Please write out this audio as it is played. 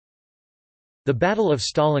The Battle of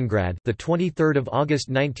Stalingrad, the 23rd of August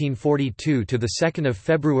 1942 to the 2nd of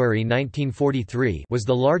February 1943, was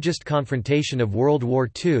the largest confrontation of World War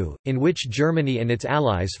II, in which Germany and its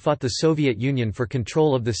allies fought the Soviet Union for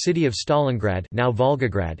control of the city of Stalingrad, now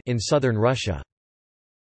Volgograd, in southern Russia.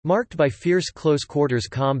 Marked by fierce close-quarters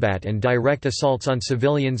combat and direct assaults on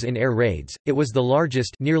civilians in air raids, it was the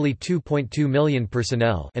largest, nearly 2.2 million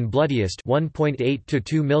personnel, and bloodiest, 1.8 to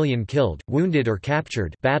 2 million killed, wounded or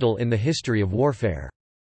captured, battle in the history of warfare.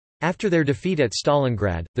 After their defeat at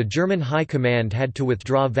Stalingrad, the German High Command had to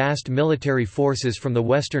withdraw vast military forces from the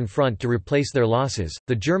Western Front to replace their losses.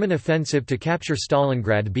 The German offensive to capture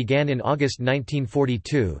Stalingrad began in August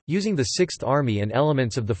 1942, using the 6th Army and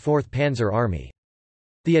elements of the 4th Panzer Army.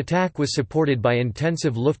 The attack was supported by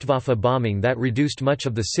intensive Luftwaffe bombing that reduced much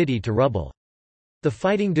of the city to rubble. The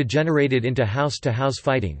fighting degenerated into house-to-house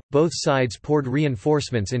fighting, both sides poured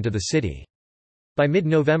reinforcements into the city. By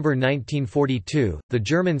mid-November 1942, the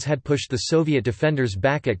Germans had pushed the Soviet defenders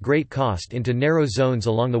back at great cost into narrow zones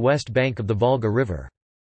along the west bank of the Volga River.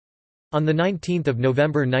 On 19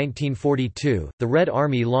 November 1942, the Red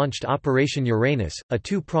Army launched Operation Uranus, a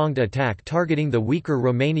two-pronged attack targeting the weaker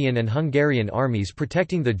Romanian and Hungarian armies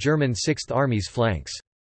protecting the German 6th Army's flanks.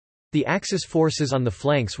 The Axis forces on the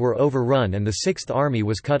flanks were overrun and the 6th Army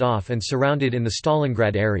was cut off and surrounded in the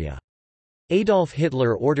Stalingrad area. Adolf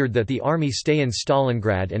Hitler ordered that the army stay in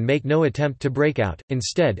Stalingrad and make no attempt to break out.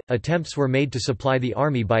 Instead, attempts were made to supply the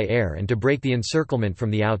army by air and to break the encirclement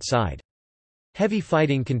from the outside. Heavy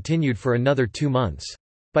fighting continued for another 2 months.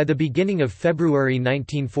 By the beginning of February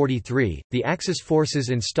 1943, the Axis forces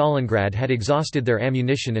in Stalingrad had exhausted their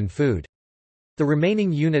ammunition and food. The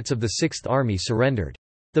remaining units of the 6th Army surrendered.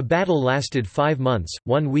 The battle lasted 5 months,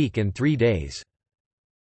 1 week and 3 days.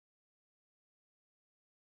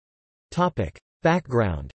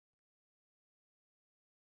 Background.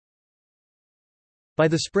 By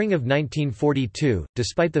the spring of 1942,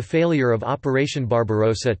 despite the failure of Operation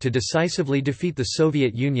Barbarossa to decisively defeat the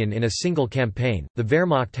Soviet Union in a single campaign, the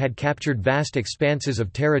Wehrmacht had captured vast expanses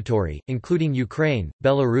of territory, including Ukraine,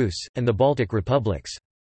 Belarus, and the Baltic republics.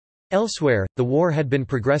 Elsewhere, the war had been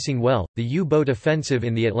progressing well, the U-boat offensive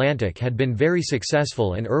in the Atlantic had been very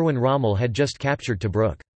successful and Erwin Rommel had just captured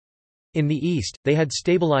Tobruk. In the east, they had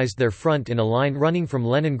stabilized their front in a line running from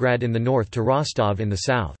Leningrad in the north to Rostov in the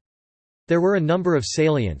south. There were a number of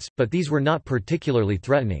salients, but these were not particularly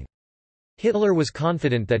threatening. Hitler was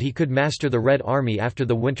confident that he could master the Red Army after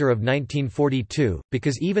the winter of 1942,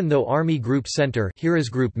 because even though Army Group Center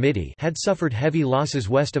had suffered heavy losses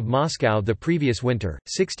west of Moscow the previous winter,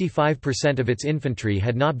 65% of its infantry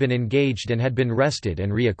had not been engaged and had been rested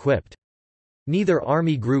and re-equipped. Neither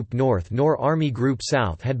Army Group North nor Army Group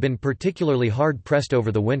South had been particularly hard-pressed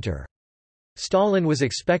over the winter. Stalin was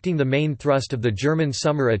expecting the main thrust of the German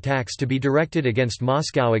summer attacks to be directed against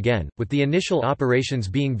Moscow again. With the initial operations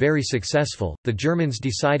being very successful, the Germans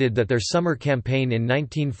decided that their summer campaign in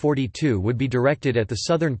 1942 would be directed at the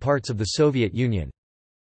southern parts of the Soviet Union.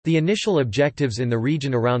 The initial objectives in the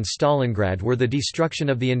region around Stalingrad were the destruction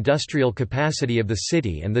of the industrial capacity of the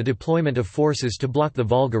city and the deployment of forces to block the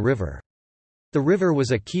Volga River. The river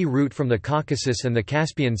was a key route from the Caucasus and the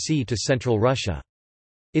Caspian Sea to central Russia.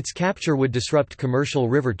 Its capture would disrupt commercial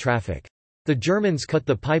river traffic. The Germans cut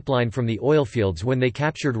the pipeline from the oilfields when they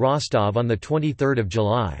captured Rostov on 23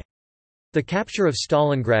 July. The capture of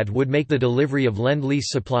Stalingrad would make the delivery of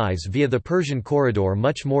Lend-Lease supplies via the Persian corridor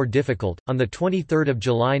much more difficult. On 23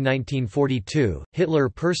 July 1942, Hitler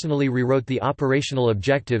personally rewrote the operational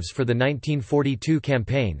objectives for the 1942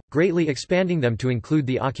 campaign, greatly expanding them to include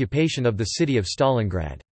the occupation of the city of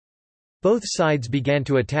Stalingrad. Both sides began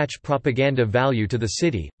to attach propaganda value to the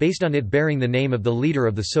city, based on it bearing the name of the leader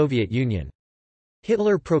of the Soviet Union.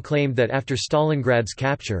 Hitler proclaimed that after Stalingrad's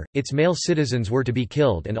capture, its male citizens were to be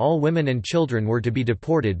killed and all women and children were to be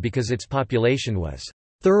deported because its population was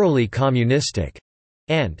thoroughly communistic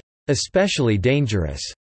and especially dangerous.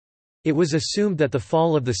 It was assumed that the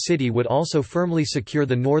fall of the city would also firmly secure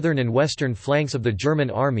the northern and western flanks of the German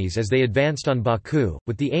armies as they advanced on Baku,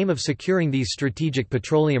 with the aim of securing these strategic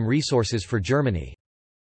petroleum resources for Germany.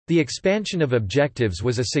 The expansion of objectives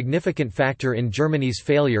was a significant factor in Germany's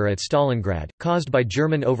failure at Stalingrad, caused by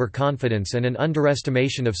German overconfidence and an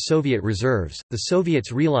underestimation of Soviet reserves. The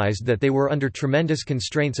Soviets realized that they were under tremendous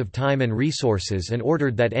constraints of time and resources and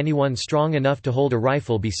ordered that anyone strong enough to hold a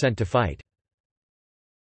rifle be sent to fight.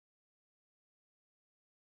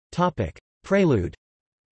 Prelude.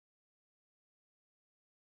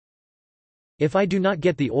 If I do not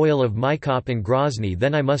get the oil of Maikop and Grozny,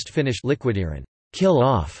 then I must finish liquidieren, kill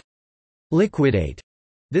off, liquidate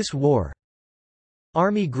this war.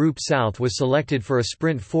 Army Group South was selected for a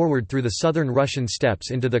sprint forward through the southern Russian steppes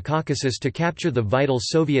into the Caucasus to capture the vital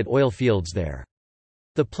Soviet oil fields there.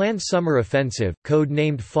 The planned summer offensive,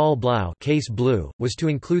 code-named Fall Blau Case Blue, was to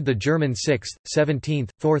include the German 6th,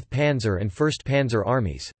 17th, 4th Panzer and 1st Panzer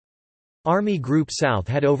armies. Army Group South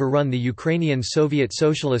had overrun the Ukrainian Soviet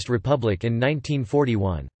Socialist Republic in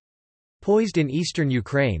 1941. Poised in eastern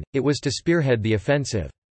Ukraine, it was to spearhead the offensive.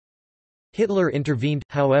 Hitler intervened,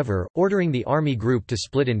 however, ordering the Army Group to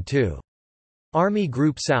split in two. Army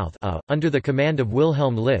Group South, under the command of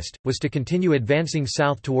Wilhelm List, was to continue advancing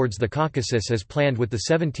south towards the Caucasus as planned with the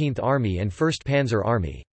 17th Army and 1st Panzer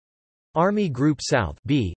Army. Army Group South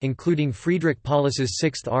B, including Friedrich Paulus's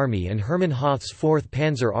 6th Army and Hermann Hoth's 4th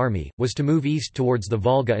Panzer Army, was to move east towards the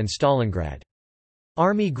Volga and Stalingrad.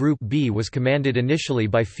 Army Group B was commanded initially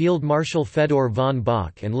by Field Marshal Fedor von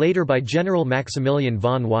Bock and later by General Maximilian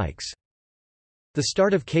von Weichs. The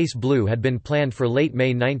start of Case Blue had been planned for late May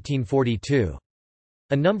 1942.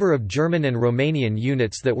 A number of German and Romanian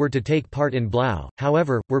units that were to take part in Blau,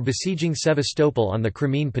 however, were besieging Sevastopol on the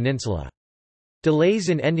Crimean Peninsula. Delays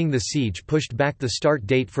in ending the siege pushed back the start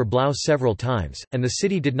date for Blau several times, and the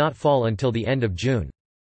city did not fall until the end of June.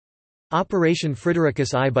 Operation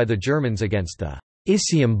Fridericus I by the Germans against the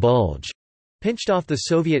Isium Bulge pinched off the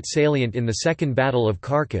Soviet salient in the Second Battle of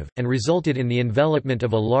Kharkiv, and resulted in the envelopment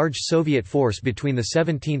of a large Soviet force between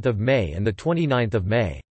 17 May and 29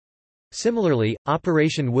 May. Similarly,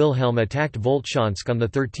 Operation Wilhelm attacked Voltchansk on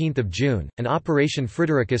 13 June, and Operation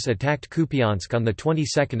Fridericus attacked Kupiansk on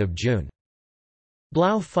 22 June.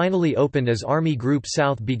 Blau finally opened as Army Group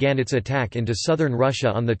South began its attack into southern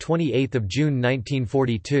Russia on 28 June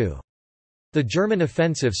 1942. The German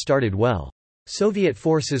offensive started well. Soviet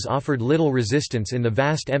forces offered little resistance in the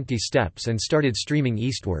vast empty steppes and started streaming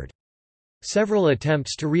eastward. Several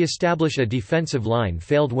attempts to re-establish a defensive line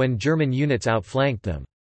failed when German units outflanked them.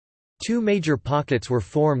 Two major pockets were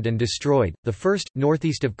formed and destroyed, the first,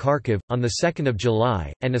 northeast of Kharkiv, on 2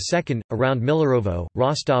 July, and a second, around Milarovo,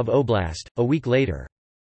 Rostov Oblast, a week later.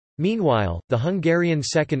 Meanwhile, the Hungarian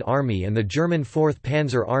Second Army and the German 4th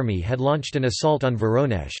Panzer Army had launched an assault on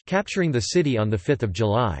Voronezh, capturing the city on 5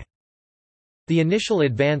 July. The initial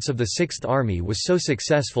advance of the 6th Army was so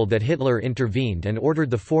successful that Hitler intervened and ordered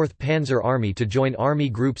the 4th Panzer Army to join Army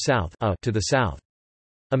Group South to the south.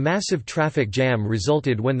 A massive traffic jam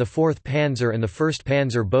resulted when the 4th Panzer and the 1st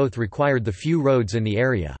Panzer both required the few roads in the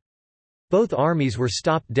area. Both armies were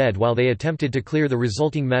stopped dead while they attempted to clear the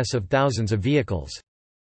resulting mess of thousands of vehicles.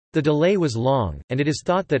 The delay was long, and it is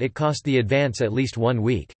thought that it cost the advance at least 1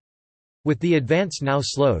 week. With the advance now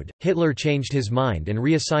slowed, Hitler changed his mind and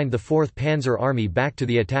reassigned the 4th Panzer Army back to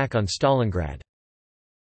the attack on Stalingrad.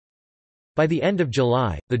 By the end of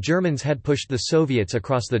July, the Germans had pushed the Soviets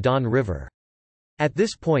across the Don River. At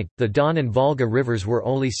this point, the Don and Volga rivers were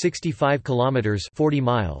only 65 kilometers (40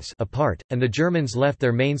 miles) apart, and the Germans left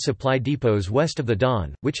their main supply depots west of the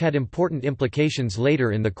Don, which had important implications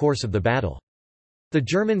later in the course of the battle. The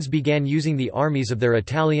Germans began using the armies of their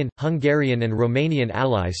Italian, Hungarian and Romanian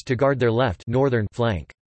allies to guard their left northern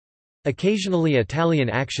flank. Occasionally Italian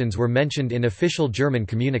actions were mentioned in official German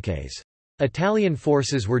communiques. Italian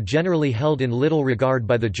forces were generally held in little regard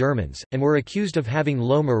by the Germans, and were accused of having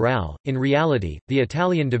low morale. In reality, the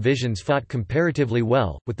Italian divisions fought comparatively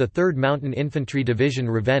well, with the 3rd Mountain Infantry Division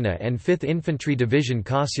Ravenna and 5th Infantry Division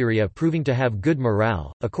Caseria proving to have good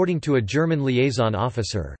morale, according to a German liaison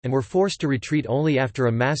officer, and were forced to retreat only after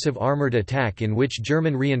a massive armoured attack in which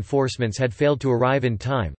German reinforcements had failed to arrive in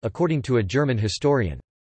time, according to a German historian.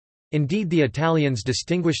 Indeed, the Italians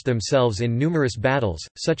distinguished themselves in numerous battles,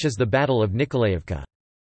 such as the Battle of Nikolaevka.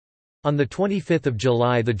 On 25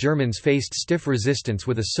 July the Germans faced stiff resistance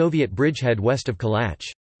with a Soviet bridgehead west of Kalach.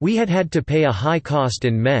 "We had to pay a high cost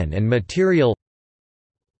in men and material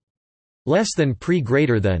less than pre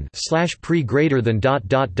greater than left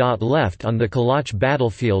on the Kalach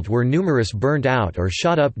battlefield were numerous burned out or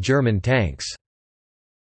shot up German tanks."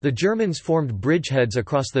 The Germans formed bridgeheads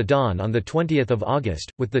across the Don on 20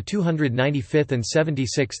 August, with the 295th and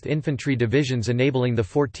 76th Infantry Divisions enabling the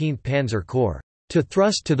 14th Panzer Corps to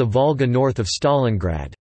thrust to the Volga north of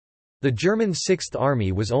Stalingrad. The German 6th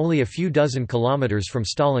Army was only a few dozen kilometers from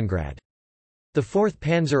Stalingrad. The 4th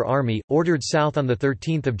Panzer Army, ordered south on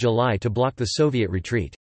 13 July to block the Soviet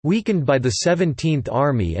retreat, weakened by the 17th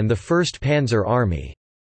Army and the 1st Panzer Army,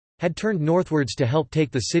 had turned northwards to help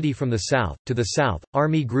take the city from the south. To the south,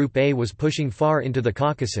 Army Group A was pushing far into the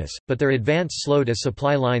Caucasus, but their advance slowed as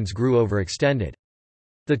supply lines grew overextended.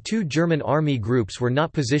 The two German army groups were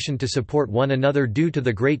not positioned to support one another due to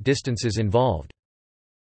the great distances involved.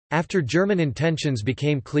 After German intentions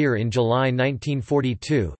became clear in July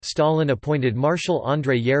 1942, Stalin appointed Marshal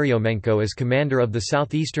Andrei Yeryomenko as commander of the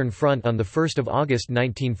Southeastern Front on 1 August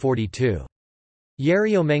 1942.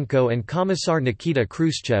 Yeryomenko and Commissar Nikita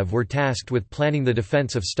Khrushchev were tasked with planning the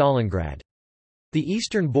defense of Stalingrad. The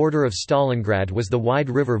eastern border of Stalingrad was the wide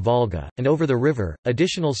river Volga, and over the river,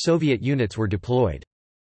 additional Soviet units were deployed.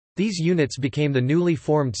 These units became the newly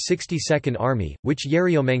formed 62nd Army, which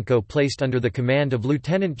Yeryomenko placed under the command of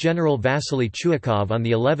Lieutenant General Vasily Chuikov on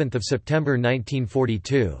the 11th of September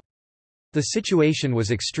 1942. The situation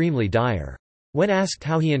was extremely dire. When asked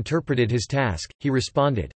how he interpreted his task, he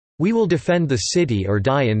responded, "We will defend the city or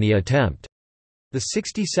die in the attempt." The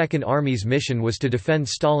 62nd Army's mission was to defend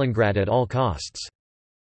Stalingrad at all costs.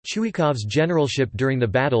 Chuikov's generalship during the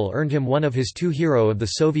battle earned him one of his two Hero of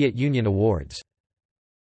the Soviet Union awards.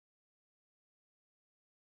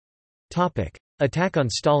 Attack on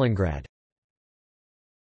Stalingrad.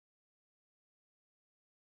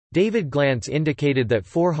 David Glantz indicated that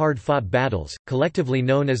 4 hard-fought battles, collectively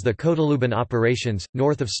known as the Kotelubin operations,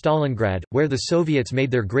 north of Stalingrad, where the Soviets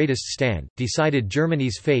made their greatest stand, decided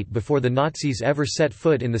Germany's fate before the Nazis ever set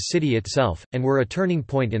foot in the city itself, and were a turning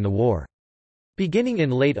point in the war. Beginning in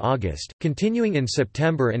late August, continuing in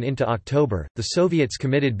September and into October, the Soviets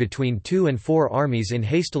committed between 2 and 4 armies in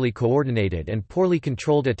hastily coordinated and poorly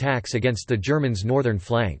controlled attacks against the Germans' northern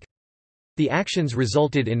flank. The actions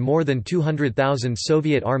resulted in more than 200,000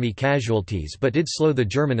 Soviet Army casualties but did slow the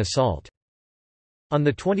German assault. On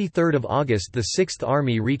 23 August the 6th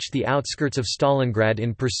Army reached the outskirts of Stalingrad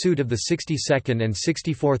in pursuit of the 62nd and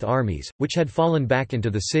 64th Armies, which had fallen back into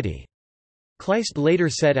the city. Kleist later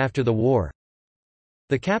said after the war,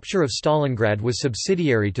 "The capture of Stalingrad was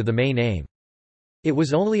subsidiary to the main aim. It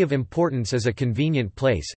was only of importance as a convenient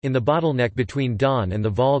place, in the bottleneck between Don and the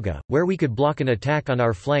Volga, where we could block an attack on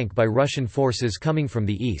our flank by Russian forces coming from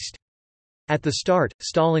the east. At the start,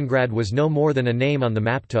 Stalingrad was no more than a name on the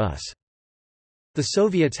map to us." The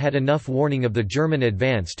Soviets had enough warning of the German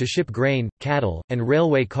advance to ship grain, cattle, and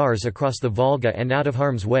railway cars across the Volga and out of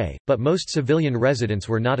harm's way, but most civilian residents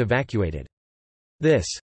were not evacuated. This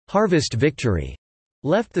harvest victory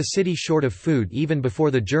left the city short of food even before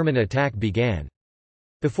the German attack began.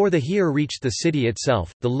 Before the Heer reached the city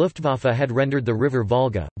itself, the Luftwaffe had rendered the river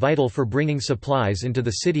Volga, vital for bringing supplies into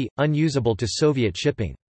the city, unusable to Soviet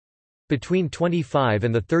shipping. Between 25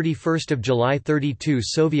 and 31 July 32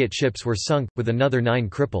 Soviet ships were sunk, with another 9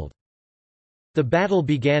 crippled. The battle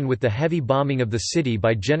began with the heavy bombing of the city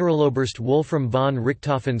by Generaloberst Wolfram von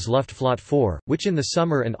Richthofen's Luftflotte 4, which in the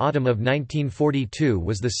summer and autumn of 1942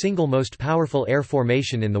 was the single most powerful air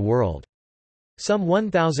formation in the world. Some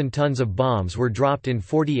 1,000 tons of bombs were dropped in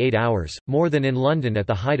 48 hours, more than in London at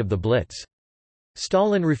the height of the Blitz.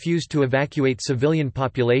 Stalin refused to evacuate civilian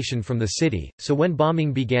population from the city, so when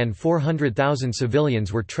bombing began 400,000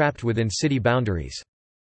 civilians were trapped within city boundaries.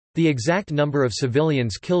 The exact number of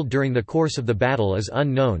civilians killed during the course of the battle is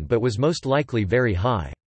unknown but was most likely very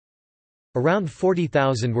high. Around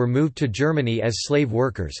 40,000 were moved to Germany as slave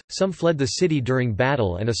workers, some fled the city during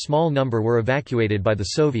battle and a small number were evacuated by the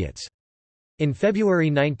Soviets. In February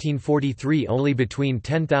 1943 only between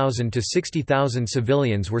 10,000 to 60,000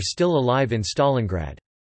 civilians were still alive in Stalingrad.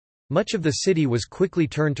 Much of the city was quickly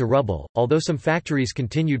turned to rubble, although some factories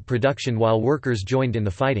continued production while workers joined in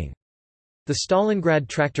the fighting. The Stalingrad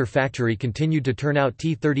tractor factory continued to turn out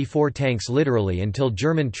T-34 tanks literally until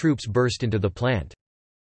German troops burst into the plant.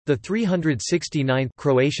 The 369th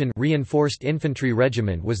Croatian Reinforced Infantry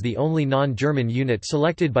Regiment was the only non-German unit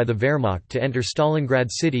selected by the Wehrmacht to enter Stalingrad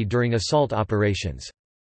city during assault operations.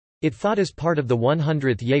 It fought as part of the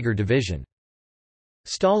 100th Jaeger Division.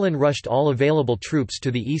 Stalin rushed all available troops to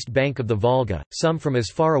the east bank of the Volga, some from as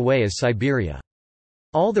far away as Siberia.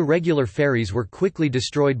 All the regular ferries were quickly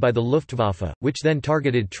destroyed by the Luftwaffe, which then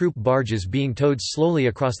targeted troop barges being towed slowly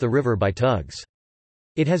across the river by tugs.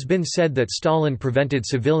 It has been said that Stalin prevented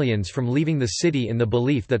civilians from leaving the city in the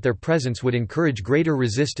belief that their presence would encourage greater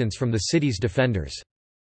resistance from the city's defenders.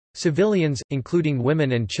 Civilians, including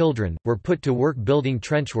women and children, were put to work building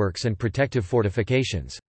trenchworks and protective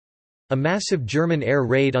fortifications. A massive German air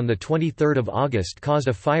raid on 23 August caused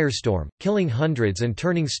a firestorm, killing hundreds and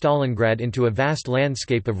turning Stalingrad into a vast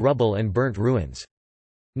landscape of rubble and burnt ruins.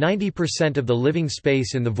 90% of the living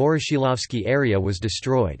space in the Voroshilovsky area was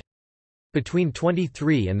destroyed. Between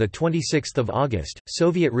 23 and 26 August,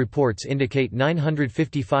 Soviet reports indicate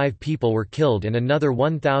 955 people were killed and another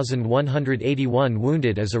 1,181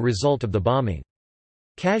 wounded as a result of the bombing.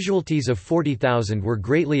 Casualties of 40,000 were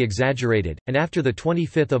greatly exaggerated, and after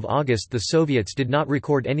 25 August the Soviets did not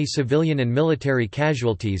record any civilian and military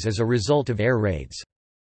casualties as a result of air raids.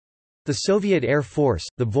 The Soviet Air Force,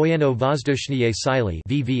 the Voyeno-Vozdushnie Sily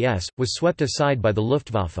 (VVS), was swept aside by the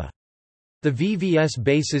Luftwaffe. The VVS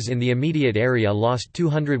bases in the immediate area lost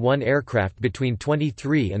 201 aircraft between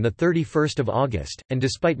 23 and 31 August, and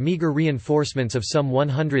despite meager reinforcements of some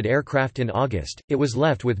 100 aircraft in August, it was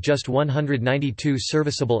left with just 192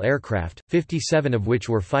 serviceable aircraft, 57 of which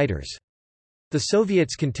were fighters. The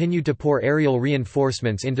Soviets continued to pour aerial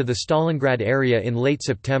reinforcements into the Stalingrad area in late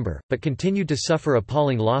September, but continued to suffer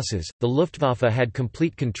appalling losses. The Luftwaffe had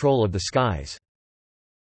complete control of the skies.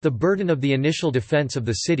 The burden of the initial defense of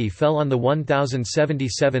the city fell on the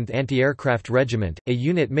 1077th Anti-Aircraft Regiment, a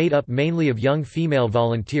unit made up mainly of young female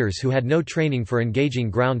volunteers who had no training for engaging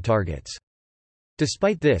ground targets.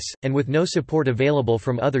 Despite this, and with no support available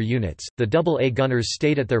from other units, the AA gunners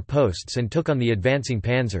stayed at their posts and took on the advancing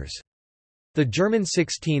panzers. The German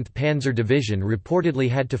 16th Panzer Division reportedly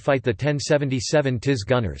had to fight the 1077 TIS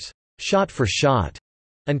gunners, shot for shot,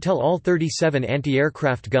 until all 37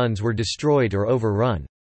 anti-aircraft guns were destroyed or overrun.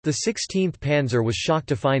 The 16th Panzer was shocked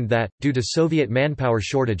to find that, due to Soviet manpower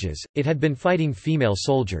shortages, it had been fighting female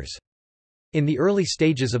soldiers. In the early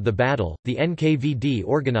stages of the battle, the NKVD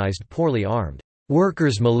organized poorly armed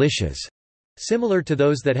workers' militias, similar to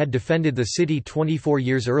those that had defended the city 24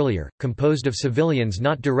 years earlier, composed of civilians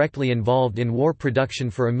not directly involved in war production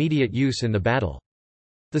for immediate use in the battle.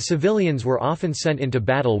 The civilians were often sent into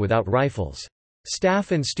battle without rifles.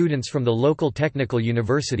 Staff and students from the local technical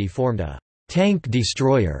university formed a tank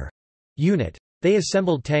destroyer unit. They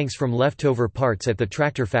assembled tanks from leftover parts at the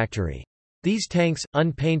tractor factory. These tanks,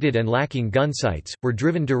 unpainted and lacking gun sights, were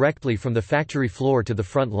driven directly from the factory floor to the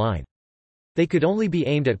front line. They could only be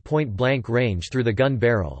aimed at point-blank range through the gun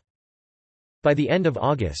barrel. By the end of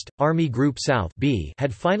August, Army Group South B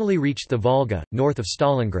had finally reached the Volga, north of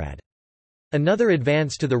Stalingrad. Another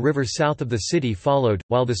advance to the river south of the city followed,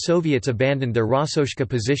 while the Soviets abandoned their Rososhka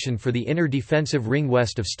position for the inner defensive ring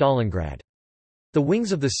west of Stalingrad. The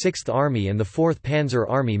wings of the 6th Army and the 4th Panzer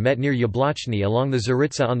Army met near Yablochny along the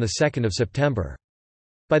Zaritsa on 2 September.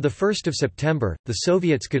 By 1 September, the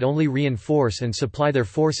Soviets could only reinforce and supply their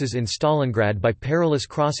forces in Stalingrad by perilous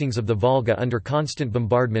crossings of the Volga under constant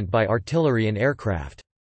bombardment by artillery and aircraft.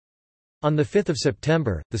 On 5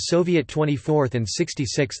 September, the Soviet 24th and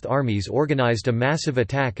 66th Armies organized a massive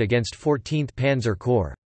attack against 14th Panzer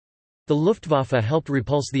Corps. The Luftwaffe helped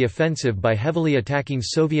repulse the offensive by heavily attacking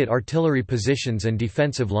Soviet artillery positions and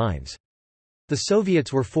defensive lines. The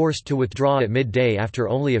Soviets were forced to withdraw at midday after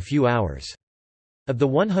only a few hours. Of the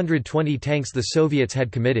 120 tanks the Soviets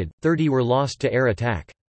had committed, 30 were lost to air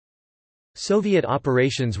attack. Soviet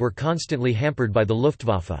operations were constantly hampered by the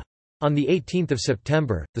Luftwaffe. On 18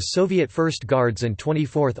 September, the Soviet 1st Guards and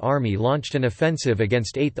 24th Army launched an offensive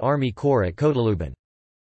against 8th Army Corps at Kotylubin.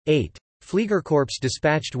 8. Fliegerkorps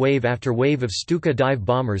dispatched wave after wave of Stuka dive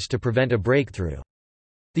bombers to prevent a breakthrough.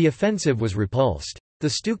 The offensive was repulsed. The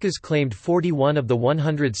Stukas claimed 41 of the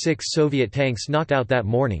 106 Soviet tanks knocked out that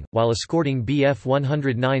morning, while escorting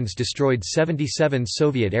Bf-109s destroyed 77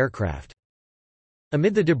 Soviet aircraft.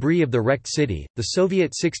 Amid the debris of the wrecked city, the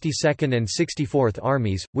Soviet 62nd and 64th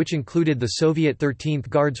Armies, which included the Soviet 13th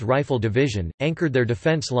Guards Rifle Division, anchored their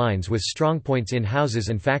defense lines with strongpoints in houses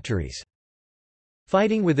and factories.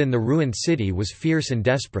 Fighting within the ruined city was fierce and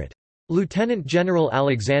desperate. Lieutenant General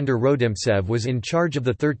Alexander Rodimtsev was in charge of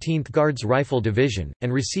the 13th Guards Rifle Division,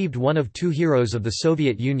 and received one of 2 Heroes of the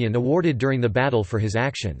Soviet Union awarded during the battle for his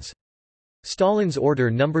actions. Stalin's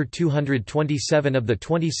Order No. 227 of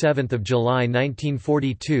 27 July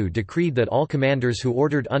 1942 decreed that all commanders who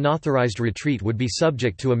ordered unauthorized retreat would be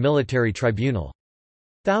subject to a military tribunal.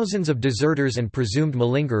 Thousands of deserters and presumed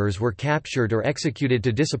malingerers were captured or executed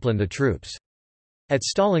to discipline the troops. At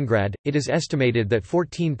Stalingrad, it is estimated that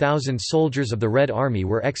 14,000 soldiers of the Red Army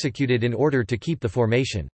were executed in order to keep the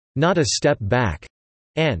formation, "not a step back,"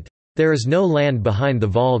 and "there is no land behind the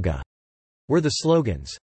Volga," were the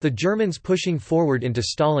slogans. The Germans pushing forward into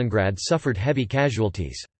Stalingrad suffered heavy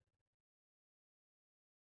casualties.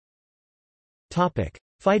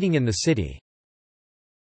 Fighting in the city.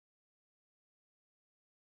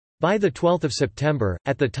 By 12 September,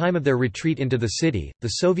 at the time of their retreat into the city, the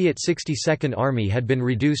Soviet 62nd Army had been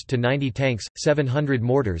reduced to 90 tanks, 700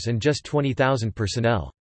 mortars and just 20,000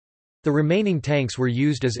 personnel. The remaining tanks were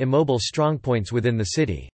used as immobile strongpoints within the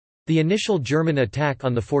city. The initial German attack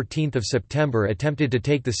on 14 September attempted to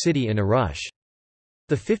take the city in a rush.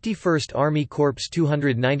 The 51st Army Corps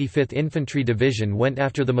 295th Infantry Division went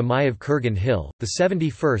after the Mamayev-Kurgan Hill, the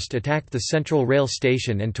 71st attacked the Central Rail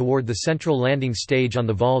Station and toward the central landing stage on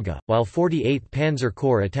the Volga, while 48th Panzer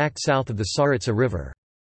Corps attacked south of the Tsaritsa River.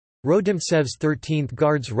 Rodimtsev's 13th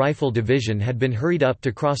Guards Rifle Division had been hurried up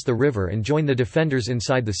to cross the river and join the defenders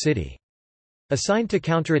inside the city. Assigned to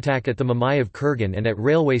counterattack at the Mamayev Kurgan and at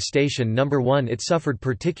Railway Station No. 1, it suffered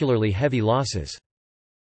particularly heavy losses.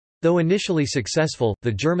 Though initially successful,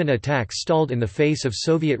 the German attack stalled in the face of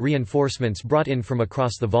Soviet reinforcements brought in from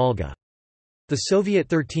across the Volga. The Soviet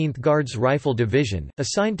 13th Guards Rifle Division,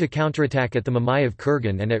 assigned to counterattack at the Mamayev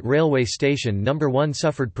Kurgan and at Railway Station No. 1,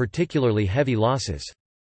 suffered particularly heavy losses.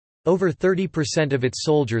 Over 30% of its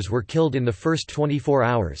soldiers were killed in the first 24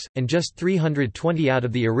 hours, and just 320 out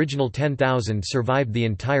of the original 10,000 survived the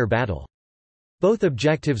entire battle. Both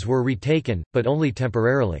objectives were retaken, but only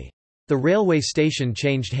temporarily. The railway station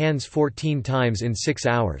changed hands 14 times in 6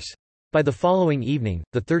 hours. By the following evening,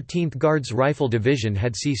 the 13th Guards Rifle Division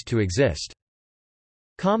had ceased to exist.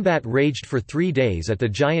 Combat raged for 3 days at the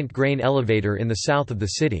giant grain elevator in the south of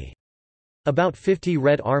the city. About 50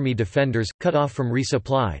 Red Army defenders, cut off from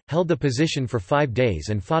resupply, held the position for 5 days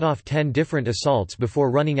and fought off 10 different assaults before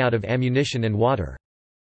running out of ammunition and water.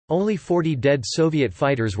 Only 40 dead Soviet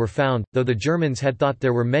fighters were found, though the Germans had thought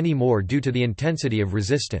there were many more due to the intensity of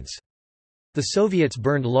resistance. The Soviets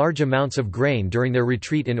burned large amounts of grain during their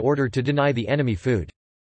retreat in order to deny the enemy food.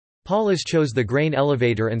 Paulus chose the grain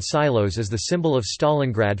elevator and silos as the symbol of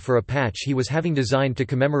Stalingrad for a patch he was having designed to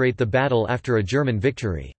commemorate the battle after a German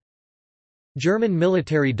victory. German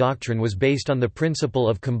military doctrine was based on the principle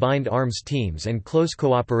of combined arms teams and close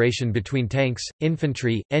cooperation between tanks,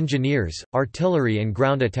 infantry, engineers, artillery and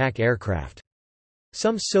ground attack aircraft.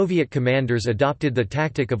 Some Soviet commanders adopted the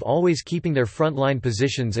tactic of always keeping their frontline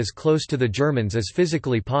positions as close to the Germans as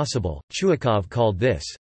physically possible. Chuikov called this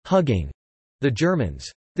hugging the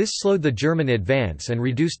Germans. This slowed the German advance and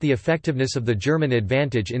reduced the effectiveness of the German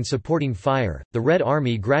advantage in supporting fire. The Red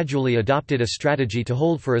Army gradually adopted a strategy to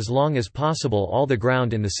hold for as long as possible all the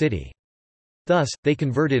ground in the city. Thus, they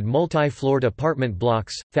converted multi-floored apartment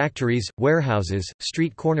blocks, factories, warehouses,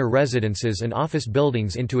 street corner residences and office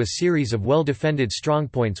buildings into a series of well-defended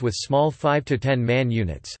strongpoints with small 5 to 10 man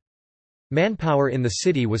units. Manpower in the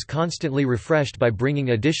city was constantly refreshed by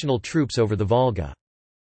bringing additional troops over the Volga.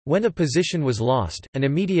 When a position was lost, an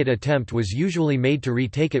immediate attempt was usually made to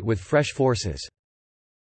retake it with fresh forces.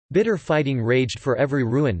 Bitter fighting raged for every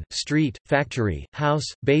ruin, street, factory, house,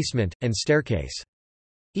 basement, and staircase.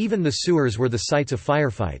 Even the sewers were the sites of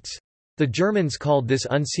firefights. The Germans called this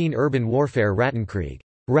unseen urban warfare Rattenkrieg,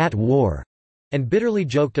 rat war, and bitterly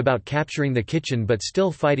joked about capturing the kitchen but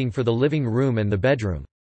still fighting for the living room and the bedroom.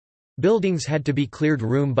 Buildings had to be cleared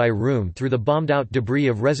room by room through the bombed-out debris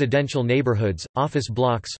of residential neighborhoods, office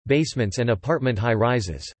blocks, basements and apartment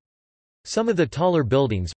high-rises. Some of the taller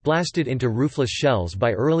buildings, blasted into roofless shells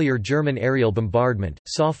by earlier German aerial bombardment,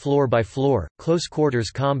 saw floor-by-floor, close-quarters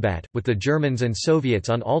combat, with the Germans and Soviets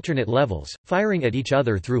on alternate levels, firing at each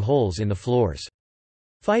other through holes in the floors.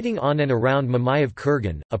 Fighting on and around Mamayev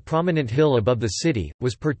Kurgan, a prominent hill above the city,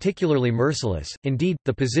 was particularly merciless. Indeed,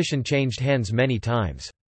 the position changed hands many times.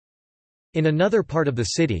 In another part of the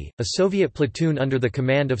city, a Soviet platoon under the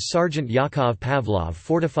command of Sergeant Yakov Pavlov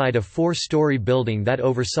fortified a 4-story building that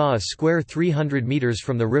oversaw a square 300 meters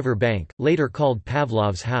from the river bank, later called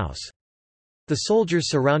Pavlov's house. The soldiers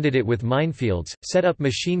surrounded it with minefields, set up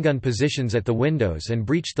machine gun positions at the windows and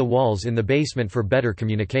breached the walls in the basement for better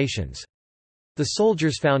communications. The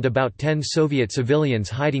soldiers found about 10 Soviet civilians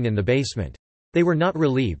hiding in the basement. They were not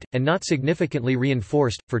relieved, and not significantly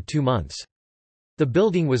reinforced, for 2 months. The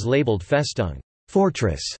building was labeled Festung,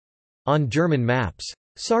 fortress, on German maps.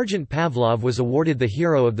 Sergeant Pavlov was awarded the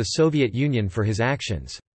Hero of the Soviet Union for his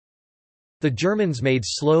actions. The Germans made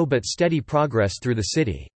slow but steady progress through the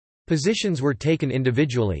city. Positions were taken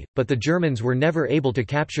individually, but the Germans were never able to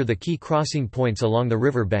capture the key crossing points along the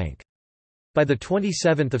river bank. By the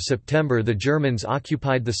 27th of September the Germans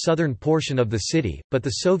occupied the southern portion of the city, but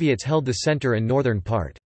the Soviets held the center and northern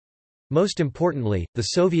part. Most importantly, the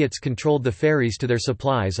Soviets controlled the ferries to their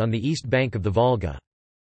supplies on the east bank of the Volga.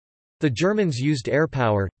 The Germans used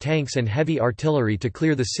airpower, tanks and heavy artillery to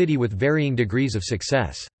clear the city with varying degrees of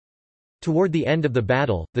success. Toward the end of the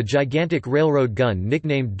battle, the gigantic railroad gun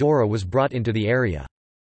nicknamed Dora was brought into the area.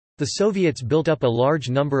 The Soviets built up a large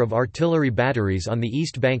number of artillery batteries on the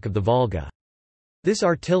east bank of the Volga. This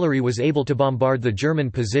artillery was able to bombard the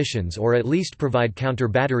German positions or at least provide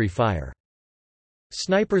counter-battery fire.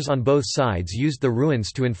 Snipers on both sides used the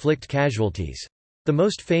ruins to inflict casualties. The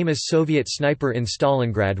most famous Soviet sniper in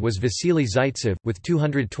Stalingrad was Vasily Zaitsev, with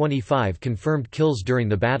 225 confirmed kills during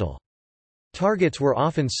the battle. Targets were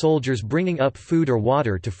often soldiers bringing up food or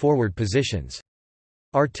water to forward positions.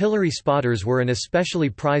 Artillery spotters were an especially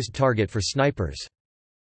prized target for snipers.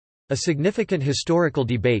 A significant historical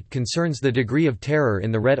debate concerns the degree of terror in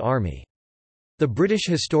the Red Army. The British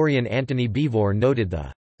historian Anthony Beevor noted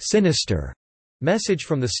the "sinister" message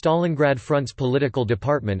from the Stalingrad Front's political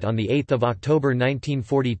department on 8 October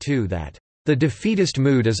 1942 that the defeatist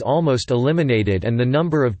mood is almost eliminated and the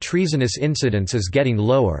number of treasonous incidents is getting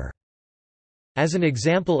lower. As an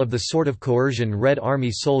example of the sort of coercion Red Army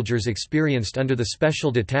soldiers experienced under the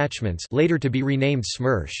special detachments later to be renamed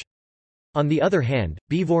SMERSH. On the other hand,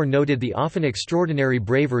 Beevor noted the often extraordinary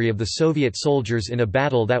bravery of the Soviet soldiers in a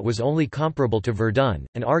battle that was only comparable to Verdun,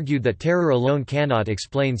 and argued that terror alone cannot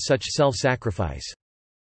explain such self-sacrifice.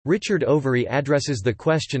 Richard Overy addresses the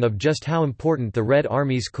question of just how important the Red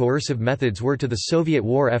Army's coercive methods were to the Soviet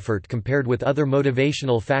war effort compared with other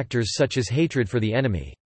motivational factors such as hatred for the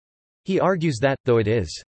enemy. He argues that, though it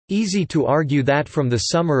is easy to argue that from the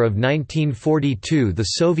summer of 1942 the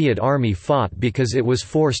Soviet Army fought because it was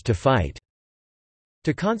forced to fight,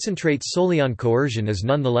 to concentrate solely on coercion is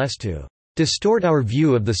nonetheless to distort our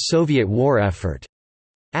view of the Soviet war effort.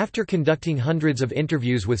 After conducting hundreds of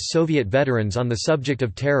interviews with Soviet veterans on the subject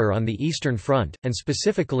of terror on the Eastern Front, and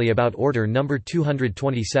specifically about Order No.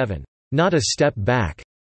 227, "Not a Step Back,"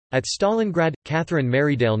 at Stalingrad, Catherine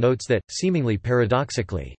Merridale notes that, seemingly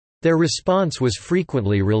paradoxically, their response was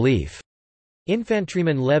frequently relief.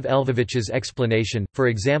 Infantryman Lev Elvovich's explanation, for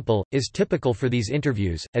example, is typical for these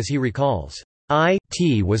interviews, as he recalls,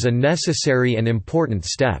 "It was a necessary and important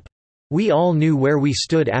step. We all knew where we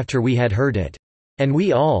stood after we had heard it. And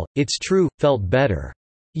we all, it's true, felt better.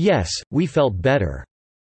 Yes, we felt better."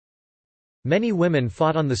 Many women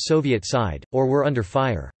fought on the Soviet side, or were under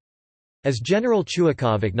fire. As General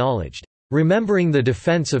Chuikov acknowledged, "Remembering the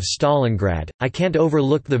defense of Stalingrad, I can't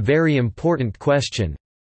overlook the very important question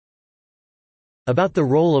about the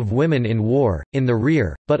role of women in war, in the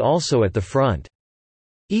rear, but also at the front.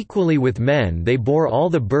 Equally with men they bore all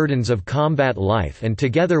the burdens of combat life and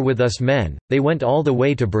together with us men, they went all the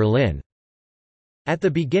way to Berlin." At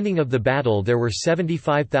the beginning of the battle there were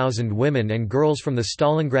 75,000 women and girls from the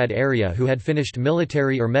Stalingrad area who had finished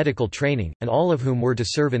military or medical training, and all of whom were to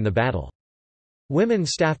serve in the battle. Women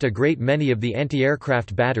staffed a great many of the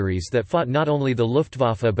anti-aircraft batteries that fought not only the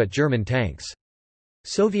Luftwaffe but German tanks.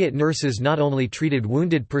 Soviet nurses not only treated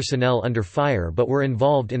wounded personnel under fire but were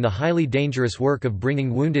involved in the highly dangerous work of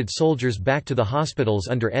bringing wounded soldiers back to the hospitals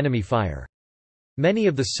under enemy fire. Many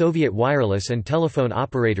of the Soviet wireless and telephone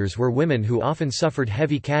operators were women who often suffered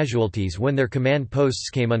heavy casualties when their command posts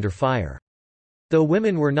came under fire. Though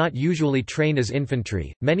women were not usually trained as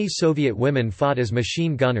infantry, many Soviet women fought as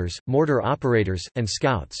machine gunners, mortar operators, and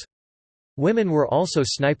scouts. Women were also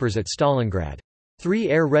snipers at Stalingrad. 3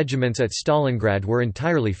 air regiments at Stalingrad were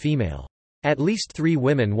entirely female. At least 3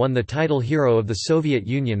 women won the title Hero of the Soviet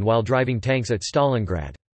Union while driving tanks at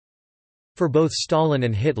Stalingrad. For both Stalin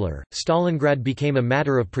and Hitler, Stalingrad became a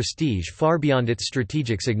matter of prestige far beyond its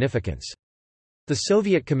strategic significance. The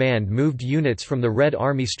Soviet command moved units from the Red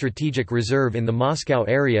Army Strategic Reserve in the Moscow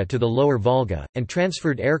area to the lower Volga, and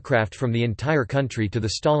transferred aircraft from the entire country to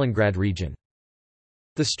the Stalingrad region.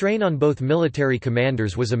 The strain on both military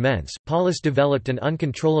commanders was immense. Paulus developed an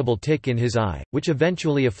uncontrollable tic in his eye, which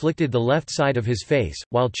eventually afflicted the left side of his face,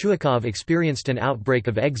 while Chuikov experienced an outbreak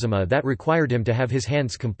of eczema that required him to have his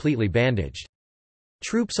hands completely bandaged.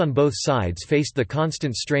 Troops on both sides faced the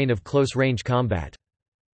constant strain of close-range combat.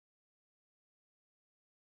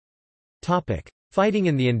 Fighting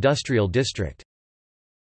in the industrial district.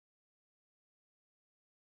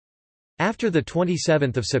 After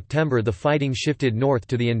 27 September the fighting shifted north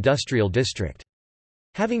to the industrial district.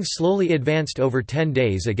 Having slowly advanced over 10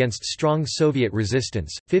 days against strong Soviet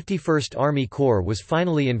resistance, 51st Army Corps was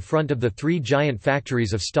finally in front of the 3 giant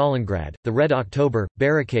factories of Stalingrad, the Red October,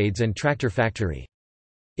 barricades and tractor factory.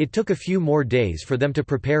 It took a few more days for them to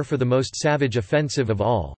prepare for the most savage offensive of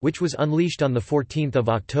all, which was unleashed on 14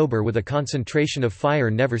 October with a concentration of fire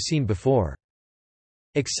never seen before.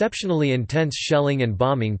 Exceptionally intense shelling and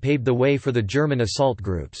bombing paved the way for the German assault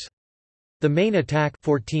groups. The main attack,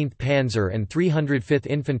 14th Panzer and 305th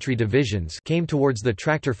Infantry Divisions, came towards the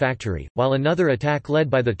tractor factory, while another attack led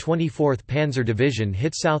by the 24th Panzer Division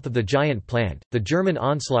hit south of the giant plant. The German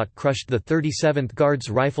onslaught crushed the 37th Guards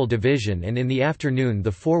Rifle Division, and in the afternoon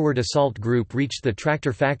the forward assault group reached the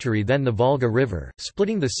tractor factory, then the Volga River,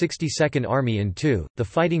 splitting the 62nd Army in two. The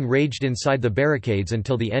fighting raged inside the barricades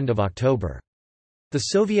until the end of October. The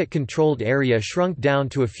Soviet-controlled area shrunk down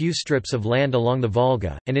to a few strips of land along the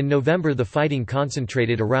Volga, and in November the fighting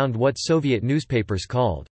concentrated around what Soviet newspapers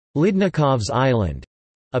called Lidnikov's Island.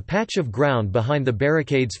 A patch of ground behind the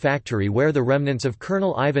barricades factory where the remnants of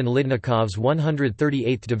Colonel Ivan Lidnikov's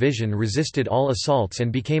 138th Division resisted all assaults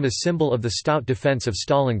and became a symbol of the stout defense of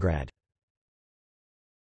Stalingrad.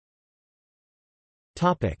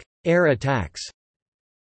 Air attacks.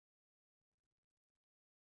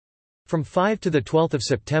 From 5 to 12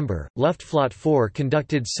 September, Luftflotte 4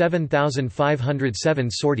 conducted 7,507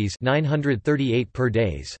 sorties 938 per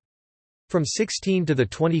days. From 16 to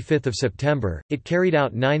 25 September, it carried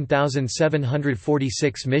out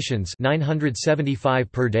 9,746 missions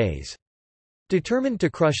 975 per days. Determined to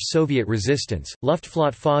crush Soviet resistance,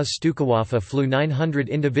 Luftflotte FAS Stukawaffe flew 900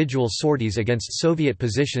 individual sorties against Soviet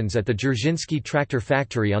positions at the Dzerzhinsky tractor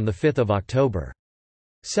factory on 5 October.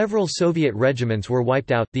 Several Soviet regiments were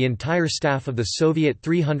wiped out. The entire staff of the Soviet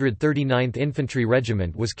 339th Infantry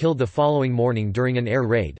Regiment was killed the following morning during an air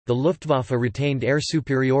raid. The Luftwaffe retained air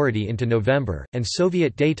superiority into November, and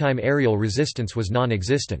Soviet daytime aerial resistance was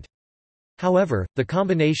non-existent. However, the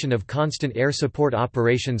combination of constant air support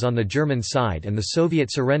operations on the German side and the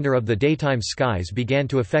Soviet surrender of the daytime skies began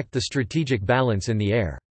to affect the strategic balance in the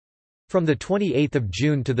air. From 28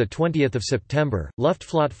 June to 20 September,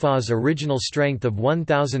 Luftflotte FA's original strength of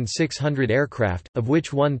 1,600 aircraft, of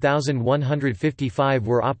which 1,155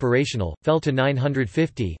 were operational, fell to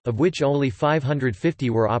 950, of which only 550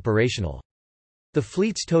 were operational. The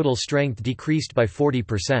fleet's total strength decreased by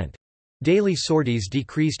 40%. Daily sorties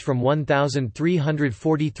decreased from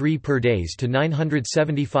 1,343 per days to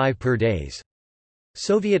 975 per days.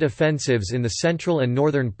 Soviet offensives in the central and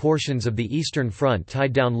northern portions of the Eastern Front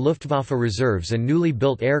tied down Luftwaffe reserves and newly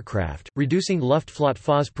built aircraft, reducing Luftflotte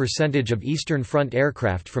FA's percentage of Eastern Front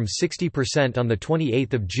aircraft from 60% on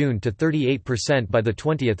 28 June to 38% by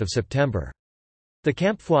 20 September. The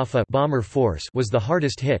Kampfwaffe bomber force was the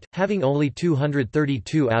hardest hit, having only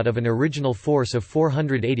 232 out of an original force of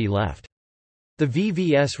 480 left. The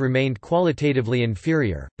VVS remained qualitatively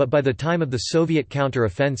inferior, but by the time of the Soviet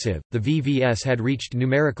counter-offensive, the VVS had reached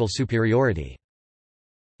numerical superiority.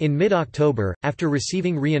 In mid-October, after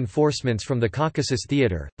receiving reinforcements from the Caucasus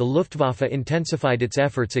Theater, the Luftwaffe intensified its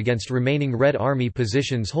efforts against remaining Red Army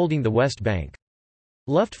positions holding the West Bank.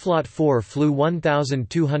 Luftflotte 4 flew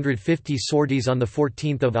 1,250 sorties on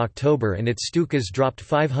 14 October and its Stukas dropped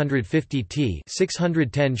 550 t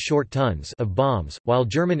 610 short tons of bombs, while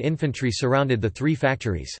German infantry surrounded the three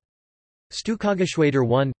factories. Stukageschwader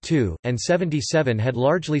 1, 2, and 77 had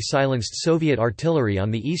largely silenced Soviet artillery on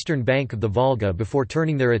the eastern bank of the Volga before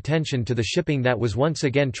turning their attention to the shipping that was once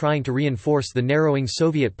again trying to reinforce the narrowing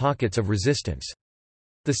Soviet pockets of resistance.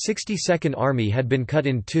 The 62nd Army had been cut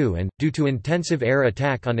in two and, due to intensive air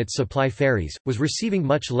attack on its supply ferries, was receiving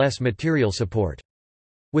much less material support.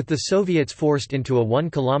 With the Soviets forced into a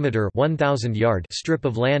 1-kilometer (1,000-yard) strip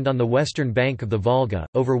of land on the western bank of the Volga,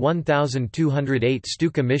 over 1,208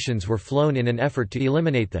 Stuka missions were flown in an effort to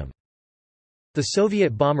eliminate them. The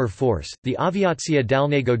Soviet bomber force, the Aviatsiya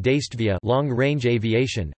Dalnego Действia long-range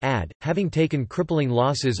aviation, AD, having taken crippling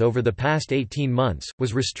losses over the past 18 months,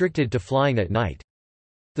 was restricted to flying at night.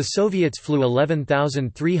 The Soviets flew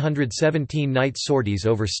 11,317 night sorties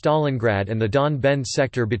over Stalingrad and the Don-Bend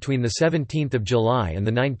sector between 17 July and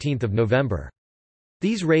 19 November.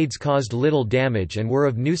 These raids caused little damage and were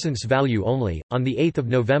of nuisance value only. On 8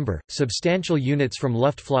 November, substantial units from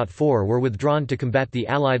Luftflotte 4 were withdrawn to combat the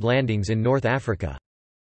Allied landings in North Africa.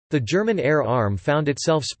 The German air arm found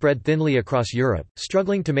itself spread thinly across Europe,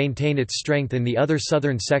 struggling to maintain its strength in the other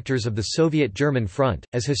southern sectors of the Soviet-German front.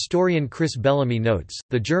 As historian Chris Bellamy notes,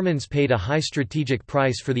 the Germans paid a high strategic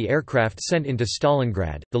price for the aircraft sent into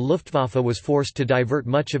Stalingrad. The Luftwaffe was forced to divert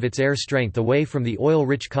much of its air strength away from the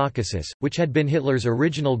oil-rich Caucasus, which had been Hitler's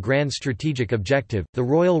original grand strategic objective. The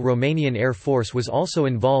Royal Romanian Air Force was also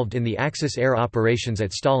involved in the Axis air operations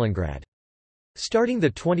at Stalingrad. Starting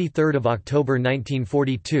 23 October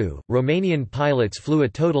 1942, Romanian pilots flew a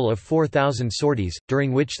total of 4,000 sorties,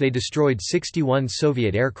 during which they destroyed 61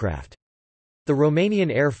 Soviet aircraft. The Romanian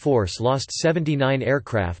Air Force lost 79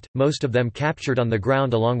 aircraft, most of them captured on the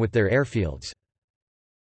ground along with their airfields.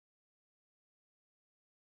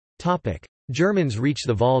 Germans reach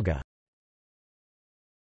the Volga.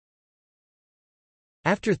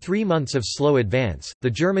 After 3 months of slow advance, the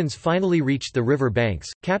Germans finally reached the river banks,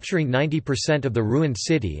 capturing 90% of the ruined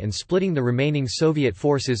city and splitting the remaining Soviet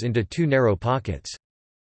forces into two narrow pockets.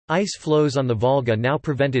 Ice floes on the Volga now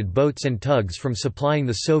prevented boats and tugs from supplying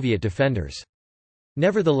the Soviet defenders.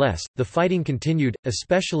 Nevertheless, the fighting continued,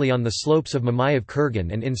 especially on the slopes of Mamayev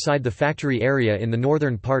Kurgan and inside the factory area in the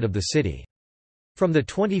northern part of the city. From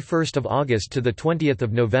 21 August to 20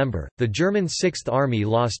 November, the German Sixth Army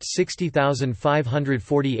lost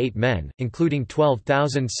 60,548 men, including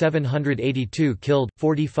 12,782 killed,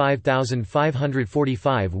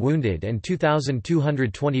 45,545 wounded and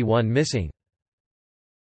 2,221 missing.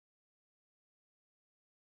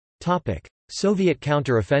 Soviet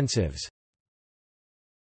counter-offensives.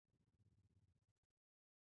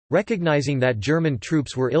 Recognizing that German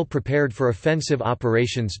troops were ill-prepared for offensive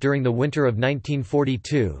operations during the winter of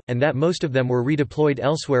 1942, and that most of them were redeployed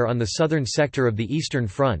elsewhere on the southern sector of the Eastern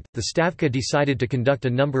Front, the Stavka decided to conduct a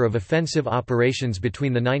number of offensive operations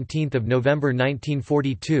between 19 November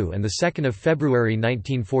 1942 and 2 February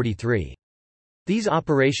 1943. These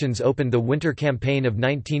operations opened the winter campaign of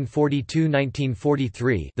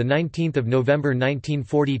 1942–1943, the 19th of November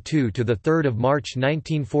 1942 to the 3rd of March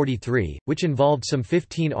 1943, which involved some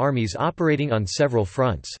 15 armies operating on several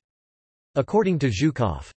fronts. According to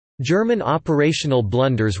Zhukov, German operational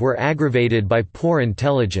blunders were aggravated by poor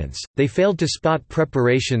intelligence. They failed to spot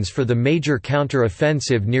preparations for the major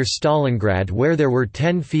counter-offensive near Stalingrad, where there were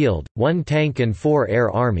 10 field, 1 tank and 4 air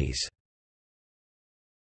armies.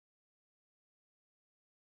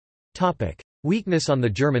 Weakness on the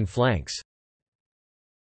German flanks.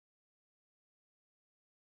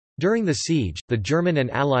 During the siege, the German and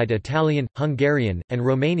Allied Italian, Hungarian, and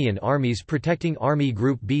Romanian armies protecting Army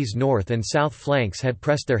Group B's north and south flanks had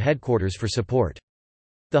pressed their headquarters for support.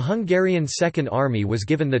 The Hungarian Second Army was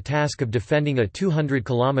given the task of defending a 200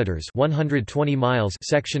 kilometers (120 miles)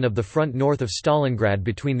 section of the front north of Stalingrad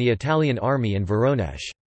between the Italian army and Voronezh.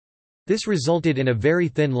 This resulted in a very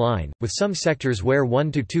thin line, with some sectors where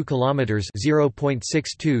 1 to 2 kilometers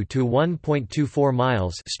 (0.62 to 1.24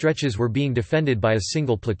 miles) stretches were being defended by a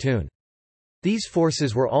single platoon. These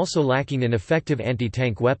forces were also lacking in effective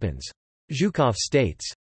anti-tank weapons. Zhukov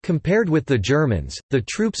states, "Compared with the Germans, the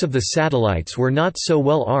troops of the satellites were not so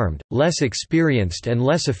well armed, less experienced and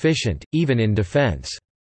less efficient, even in defense."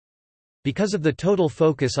 Because of the total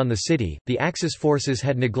focus on the city, the Axis forces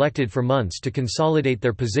had neglected for months to consolidate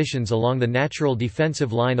their positions along the natural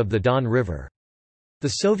defensive line of the Don River. The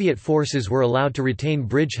Soviet forces were allowed to retain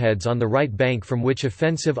bridgeheads on the right bank from which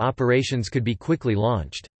offensive operations could be quickly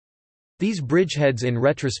launched. These bridgeheads in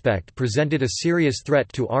retrospect presented a serious threat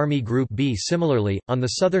to Army Group B. Similarly, on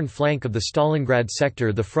the southern flank of the Stalingrad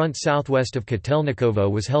sector, the front southwest of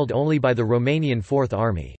Kotelnikovo was held only by the Romanian Fourth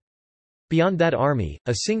Army. Beyond that army,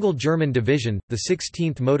 a single German division, the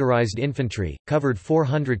 16th Motorized Infantry, covered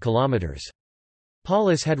 400 kilometers.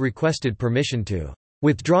 Paulus had requested permission to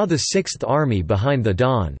withdraw the 6th Army behind the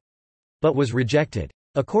Don, but was rejected.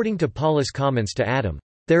 According to Paulus' comments to Adam,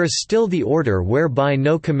 "There is still the order whereby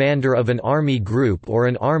no commander of an army group or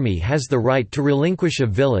an army has the right to relinquish a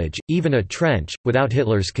village, even a trench, without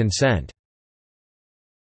Hitler's consent."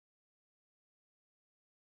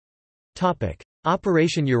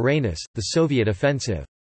 Operation Uranus, the Soviet offensive.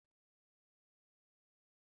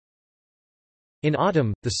 In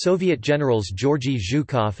autumn, the Soviet generals Georgy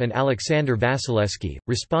Zhukov and Alexander Vasilevsky,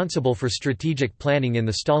 responsible for strategic planning in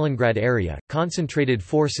the Stalingrad area, concentrated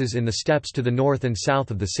forces in the steppes to the north and south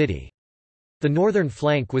of the city. The northern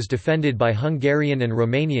flank was defended by Hungarian and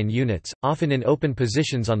Romanian units, often in open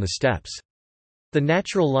positions on the steppes. The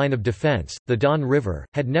natural line of defense, the Don River,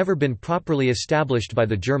 had never been properly established by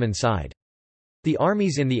the German side. The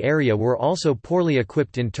armies in the area were also poorly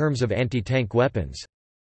equipped in terms of anti-tank weapons.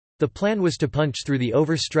 The plan was to punch through the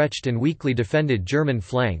overstretched and weakly defended German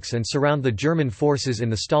flanks and surround the German forces in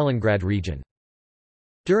the Stalingrad region.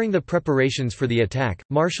 During the preparations for the attack,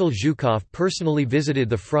 Marshal Zhukov personally visited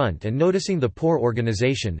the front and, noticing the poor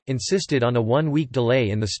organization, insisted on a one-week delay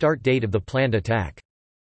in the start date of the planned attack.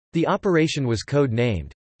 The operation was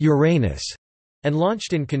code-named Uranus and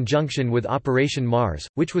launched in conjunction with Operation Mars,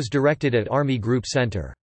 which was directed at Army Group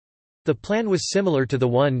Center. The plan was similar to the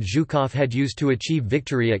one Zhukov had used to achieve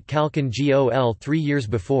victory at Khalkhin Gol 3 years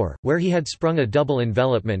before, where he had sprung a double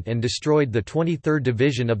envelopment and destroyed the 23rd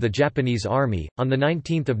Division of the Japanese Army. On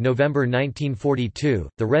 19 November 1942,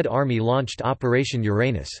 the Red Army launched Operation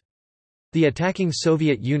Uranus. The attacking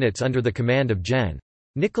Soviet units under the command of Gen.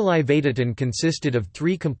 Nikolai Vatutin consisted of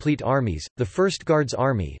 3 complete armies, the 1st Guards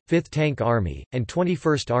Army, 5th Tank Army, and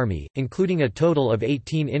 21st Army, including a total of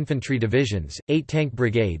 18 infantry divisions, 8 tank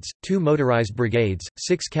brigades, 2 motorized brigades,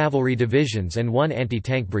 6 cavalry divisions and 1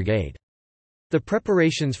 anti-tank brigade. The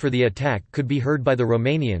preparations for the attack could be heard by the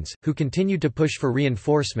Romanians, who continued to push for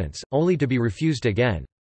reinforcements, only to be refused again.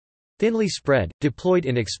 Thinly spread, deployed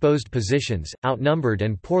in exposed positions, outnumbered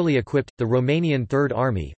and poorly equipped, the Romanian Third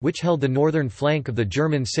Army, which held the northern flank of the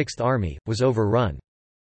German Sixth Army, was overrun.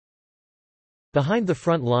 Behind the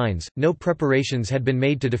front lines, no preparations had been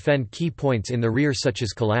made to defend key points in the rear such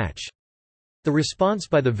as Kalach. The response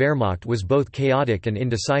by the Wehrmacht was both chaotic and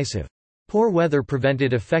indecisive. Poor weather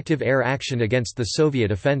prevented effective air action against the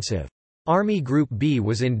Soviet offensive. Army Group B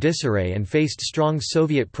was in disarray and faced strong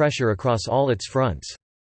Soviet pressure across all its fronts.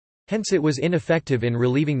 Hence it was ineffective in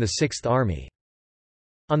relieving the Sixth Army.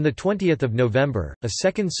 On 20 November, a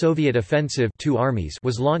second Soviet offensive, two armies,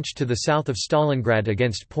 was launched to the south of Stalingrad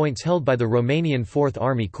against points held by the Romanian Fourth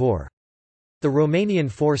Army Corps. The Romanian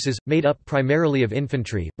forces, made up primarily of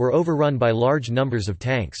infantry, were overrun by large numbers of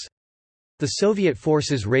tanks. The Soviet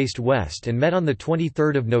forces raced west and met on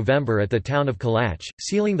 23 November at the town of Kalach,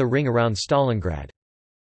 sealing the ring around Stalingrad.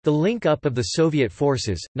 The link-up of the Soviet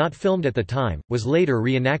forces, not filmed at the time, was later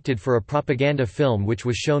reenacted for a propaganda film which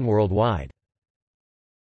was shown worldwide.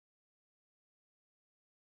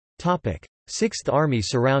 Sixth Army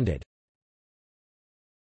surrounded.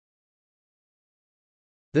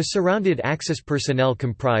 The surrounded Axis personnel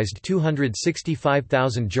comprised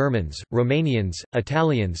 265,000 Germans, Romanians,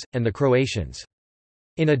 Italians, and the Croatians.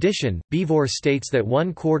 In addition, Bevor states that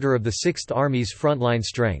 1/4 of the Sixth Army's frontline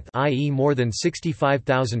strength, i.e. more than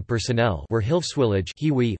 65,000 personnel, were Hilfswillige,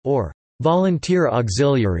 or volunteer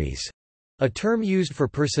auxiliaries, a term used for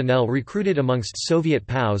personnel recruited amongst Soviet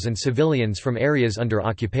POWs and civilians from areas under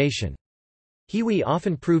occupation. Hiwi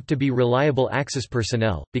often proved to be reliable Axis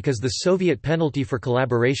personnel, because the Soviet penalty for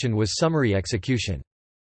collaboration was summary execution.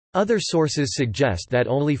 Other sources suggest that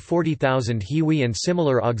only 40,000 Hiwi and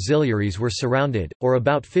similar auxiliaries were surrounded, or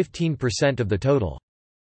about 15% of the total.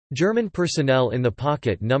 German personnel in the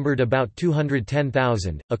pocket numbered about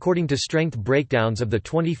 210,000, according to strength breakdowns of the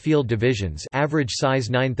 20 field divisions, average size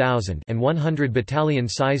 9,000, and 100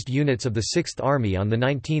 battalion-sized units of the Sixth Army on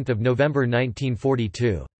 19 November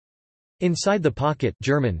 1942. Inside the pocket,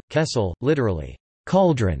 German, Kessel, literally,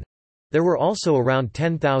 cauldron, there were also around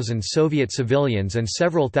 10,000 Soviet civilians and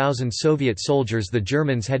several thousand Soviet soldiers the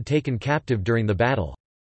Germans had taken captive during the battle.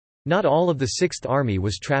 Not all of the Sixth Army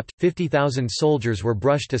was trapped, 50,000 soldiers were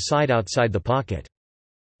brushed aside outside the pocket.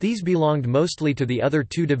 These belonged mostly to the other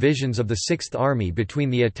two divisions of the Sixth Army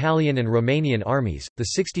between the Italian and Romanian armies, the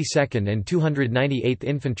 62nd and 298th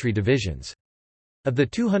Infantry Divisions. Of the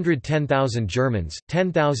 210,000 Germans,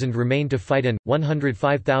 10,000 remained to fight and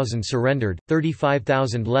 105,000 surrendered,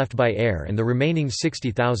 35,000 left by air and the remaining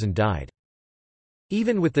 60,000 died.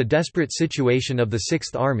 Even with the desperate situation of the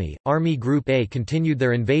Sixth Army, Army Group A continued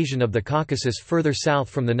their invasion of the Caucasus further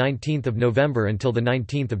south from 19 November until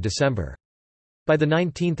 19 December. By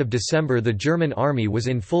 19 December the German army was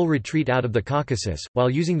in full retreat out of the Caucasus,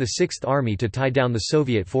 while using the Sixth Army to tie down the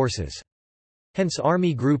Soviet forces. Hence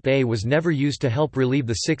Army Group A was never used to help relieve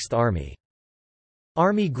the Sixth Army.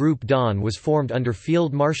 Army Group Don was formed under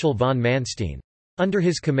Field Marshal von Manstein. Under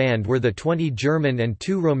his command were the 20 German and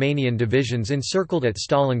 2 Romanian divisions encircled at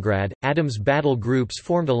Stalingrad, Adams battle groups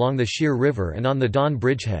formed along the Shir River and on the Don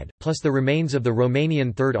bridgehead, plus the remains of the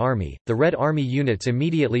Romanian Third Army. The Red Army units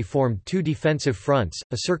immediately formed two defensive fronts,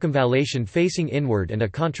 a circumvallation facing inward and a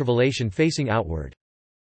contravallation facing outward.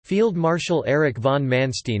 Field Marshal Erich von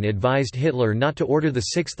Manstein advised Hitler not to order the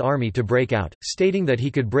Sixth Army to break out, stating that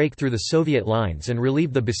he could break through the Soviet lines and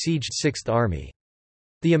relieve the besieged Sixth Army.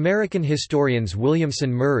 The American historians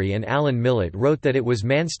Williamson Murray and Alan Millett wrote that it was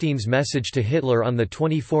Manstein's message to Hitler on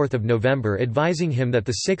 24 November advising him that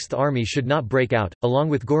the Sixth Army should not break out, along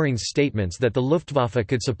with Göring's statements that the Luftwaffe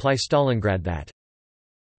could supply Stalingrad that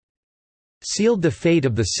sealed the fate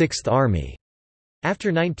of the Sixth Army. After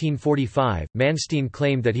 1945, Manstein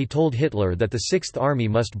claimed that he told Hitler that the Sixth Army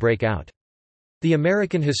must break out. The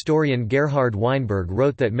American historian Gerhard Weinberg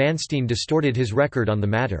wrote that Manstein distorted his record on the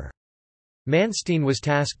matter. Manstein was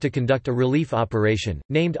tasked to conduct a relief operation,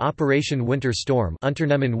 named Operation Winter Storm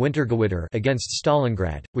Unternehmen Wintergewitter against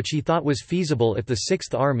Stalingrad, which he thought was feasible if the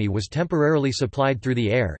Sixth Army was temporarily supplied through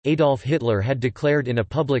the air. Adolf Hitler had declared in a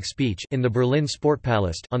public speech in the Berlin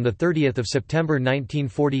Sportpalast on 30 September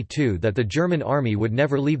 1942 that the German army would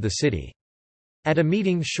never leave the city. At a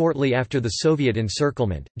meeting shortly after the Soviet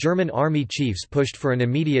encirclement, German army chiefs pushed for an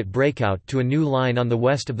immediate breakout to a new line on the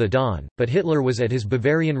west of the Don, but Hitler was at his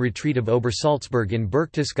Bavarian retreat of Obersalzberg in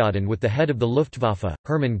Berchtesgaden with the head of the Luftwaffe,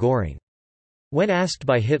 Hermann Göring. When asked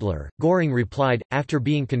by Hitler, Göring replied, after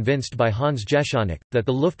being convinced by Hans Jeschonnek, that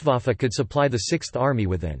the Luftwaffe could supply the Sixth Army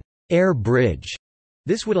with an air bridge.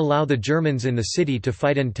 This would allow the Germans in the city to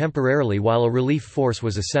fight in temporarily while a relief force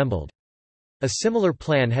was assembled. A similar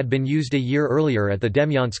plan had been used a year earlier at the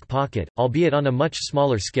Demyansk pocket, albeit on a much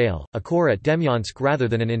smaller scale, a corps at Demyansk rather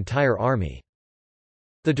than an entire army.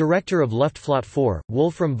 The director of Luftflotte 4,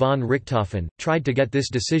 Wolfram von Richthofen, tried to get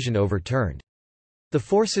this decision overturned. The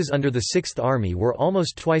forces under the Sixth Army were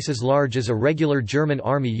almost twice as large as a regular German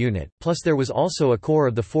army unit, plus there was also a corps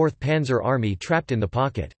of the 4th Panzer Army trapped in the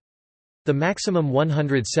pocket. The maximum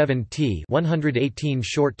 107 t 118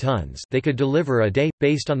 short tons they could deliver a day,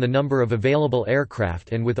 based on the number of available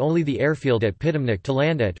aircraft and with only the airfield at Pittimnik to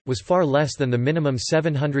land at, was far less than the minimum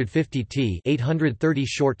 750 t 830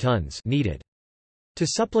 short tons needed. To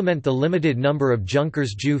supplement the limited number of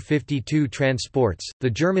Junkers Ju-52 transports, the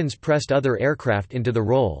Germans pressed other aircraft into the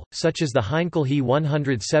role, such as the Heinkel He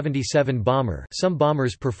 177 bomber. Some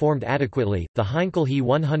bombers performed adequately. The Heinkel He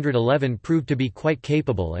 111 proved to be quite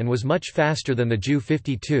capable and was much faster than the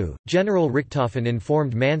Ju-52. General Richthofen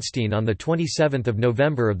informed Manstein on the 27th of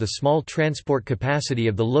November of the small transport capacity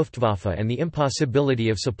of the Luftwaffe and the impossibility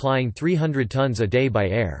of supplying 300 tons a day by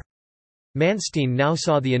air. Manstein now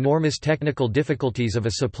saw the enormous technical difficulties of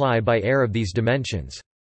a supply by air of these dimensions.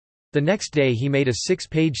 The next day he made a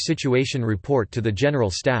 6-page situation report to the General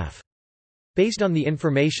Staff. Based on the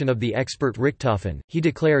information of the expert Richthofen, he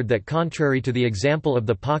declared that contrary to the example of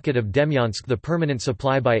the pocket of Demyansk, the permanent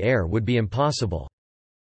supply by air would be impossible.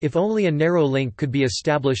 If only a narrow link could be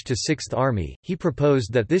established to Sixth Army, he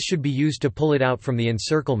proposed that this should be used to pull it out from the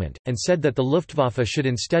encirclement, and said that the Luftwaffe should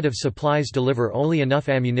instead of supplies deliver only enough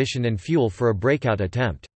ammunition and fuel for a breakout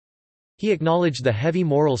attempt. He acknowledged the heavy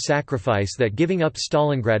moral sacrifice that giving up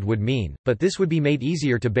Stalingrad would mean, but this would be made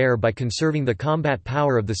easier to bear by conserving the combat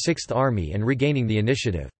power of the Sixth Army and regaining the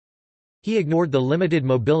initiative. He ignored the limited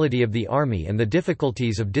mobility of the army and the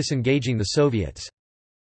difficulties of disengaging the Soviets.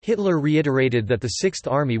 Hitler reiterated that the Sixth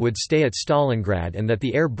Army would stay at Stalingrad and that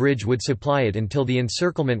the air bridge would supply it until the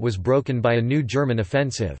encirclement was broken by a new German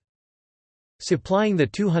offensive. Supplying the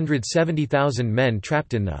 270,000 men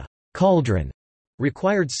trapped in the cauldron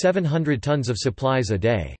required 700 tons of supplies a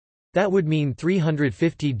day. That would mean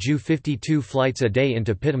 350 Ju-52 flights a day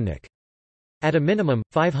into Pittimnik. At a minimum,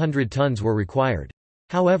 500 tons were required.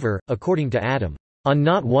 However, according to Adam, on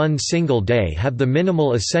not one single day have the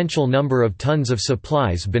minimal essential number of tons of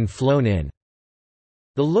supplies been flown in.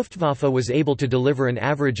 The Luftwaffe was able to deliver an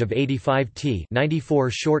average of 85 t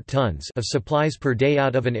 94 short tons of supplies per day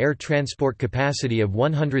out of an air transport capacity of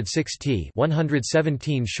 106 t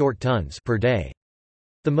 117 short tons per day.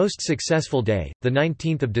 The most successful day, the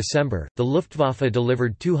 19th of December, the Luftwaffe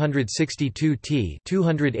delivered 262 t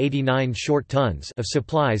 289 short tons of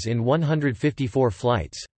supplies in 154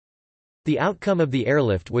 flights. The outcome of the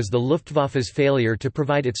airlift was the Luftwaffe's failure to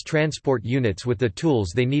provide its transport units with the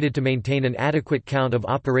tools they needed to maintain an adequate count of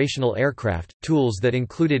operational aircraft, tools that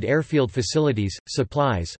included airfield facilities,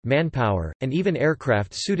 supplies, manpower, and even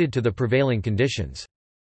aircraft suited to the prevailing conditions.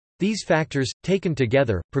 These factors, taken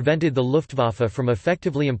together, prevented the Luftwaffe from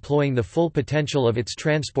effectively employing the full potential of its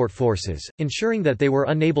transport forces, ensuring that they were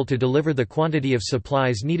unable to deliver the quantity of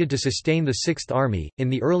supplies needed to sustain the Sixth Army.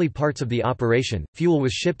 In the early parts of the operation, fuel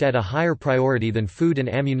was shipped at a higher priority than food and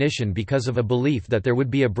ammunition because of a belief that there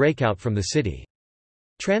would be a breakout from the city.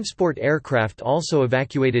 Transport aircraft also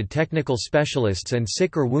evacuated technical specialists and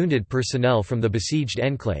sick or wounded personnel from the besieged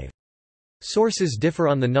enclave. Sources differ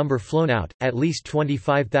on the number flown out, at least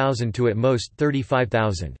 25,000 to at most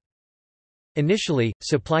 35,000. Initially,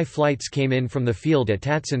 supply flights came in from the field at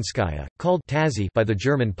Tatsinskaya, called Tazi by the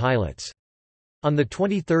German pilots. On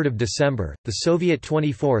 23 December, the Soviet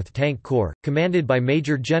 24th Tank Corps, commanded by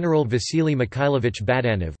Major General Vasily Mikhailovich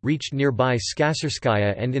Badanov, reached nearby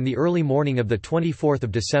Skasserskaya, and in the early morning of 24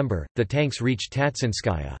 December, the tanks reached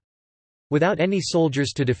Tatsinskaya. Without any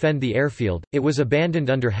soldiers to defend the airfield, it was abandoned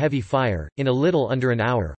under heavy fire. In a little under an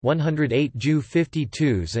hour, 108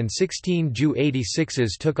 Ju-52s and 16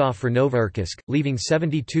 Ju-86s took off for Novocherkassk, leaving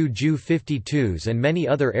 72 Ju-52s and many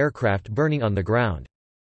other aircraft burning on the ground.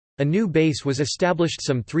 A new base was established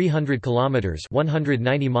some 300 kilometers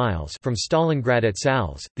 (190 miles) from Stalingrad at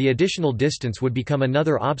Sals. The additional distance would become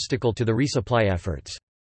another obstacle to the resupply efforts.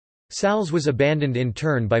 Sals was abandoned in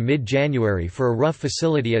turn by mid-January for a rough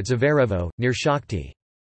facility at Zverevo, near Shakhty.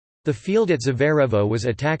 The field at Zverevo was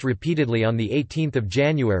attacked repeatedly on 18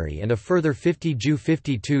 January and a further 50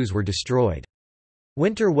 Ju-52s were destroyed.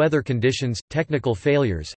 Winter weather conditions, technical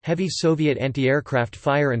failures, heavy Soviet anti-aircraft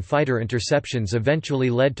fire and fighter interceptions eventually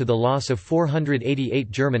led to the loss of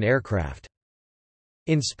 488 German aircraft.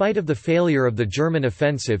 In spite of the failure of the German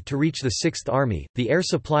offensive to reach the Sixth Army, the air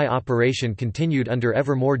supply operation continued under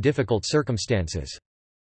ever more difficult circumstances.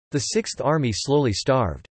 The Sixth Army slowly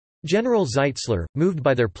starved. General Zeitzler, moved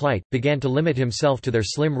by their plight, began to limit himself to their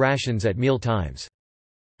slim rations at meal times.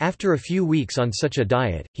 After a few weeks on such a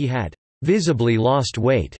diet, he had visibly lost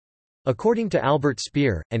weight, according to Albert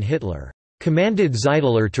Speer, and Hitler commanded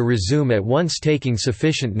Zeitler to resume at once taking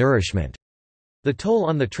sufficient nourishment. The toll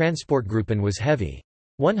on the Transportgruppen was heavy.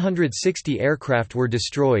 160 aircraft were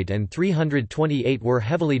destroyed and 328 were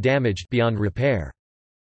heavily damaged beyond repair.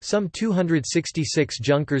 Some 266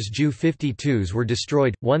 Junkers Ju-52s were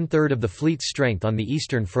destroyed, one-third of the fleet's strength on the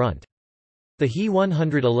Eastern Front. The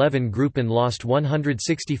He-111 Gruppen lost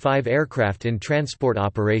 165 aircraft in transport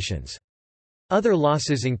operations. Other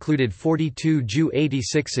losses included 42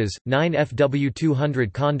 Ju-86s, 9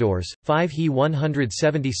 Fw-200 Condors, 5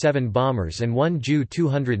 He-177 bombers and 1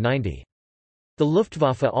 Ju-290. The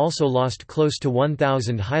Luftwaffe also lost close to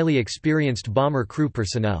 1,000 highly experienced bomber crew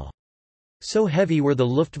personnel. So heavy were the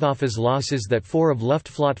Luftwaffe's losses that 4 of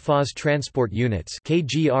Luftflottefah's transport units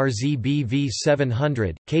KGRZ-BV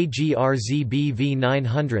 700, KGRZ-BV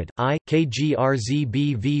 900, I,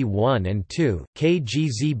 KGRZ-BV 1 and 2,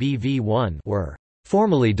 KGZ-BV 1 were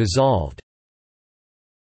formally dissolved.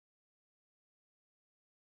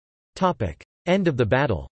 End of the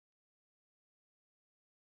battle.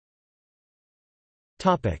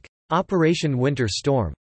 Operation Winter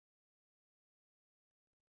Storm.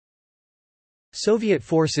 Soviet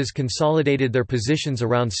forces consolidated their positions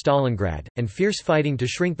around Stalingrad, and fierce fighting to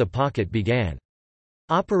shrink the pocket began.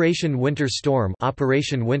 Operation Winter Storm,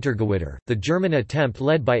 Operation Wintergewitter, the German attempt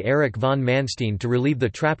led by Erich von Manstein to relieve the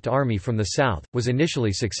trapped army from the south, was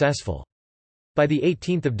initially successful. By the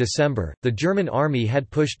 18th of December, the German army had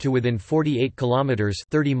pushed to within 48 kilometers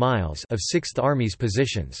 (30 miles) of 6th Army's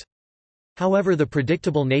positions. However, the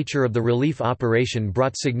predictable nature of the relief operation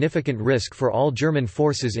brought significant risk for all German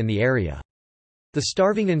forces in the area. The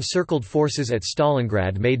starving encircled forces at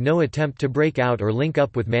Stalingrad made no attempt to break out or link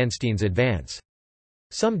up with Manstein's advance.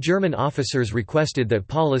 Some German officers requested that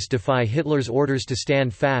Paulus defy Hitler's orders to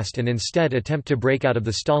stand fast and instead attempt to break out of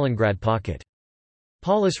the Stalingrad pocket.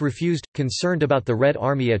 Paulus refused, concerned about the Red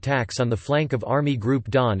Army attacks on the flank of Army Group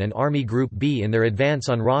Don and Army Group B in their advance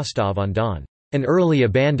on Rostov-on-Don. An early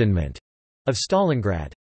abandonment of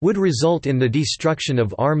Stalingrad would result in the destruction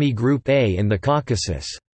of Army Group A in the Caucasus.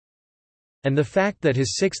 And the fact that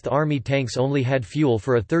his 6th Army tanks only had fuel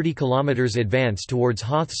for a 30 km advance towards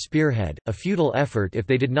Hoth's spearhead, a futile effort if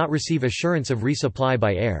they did not receive assurance of resupply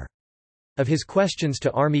by air. Of his questions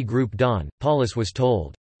to Army Group Don, Paulus was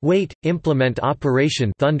told, "Wait, implement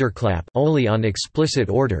Operation Thunderclap only on explicit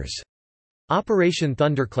orders." Operation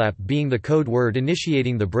Thunderclap being the code word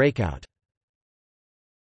initiating the breakout.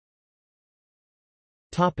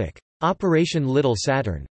 Operation Little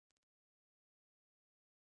Saturn.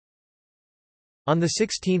 On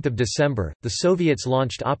 16 December, the Soviets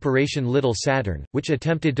launched Operation Little Saturn, which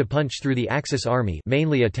attempted to punch through the Axis army,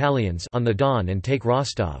 mainly Italians, on the Don and take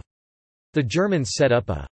Rostov. The Germans set up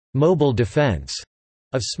a mobile defense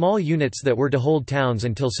of small units that were to hold towns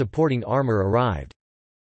until supporting armor arrived.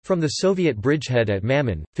 From the Soviet bridgehead at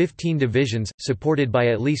Mamin, 15 divisions, supported by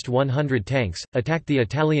at least 100 tanks, attacked the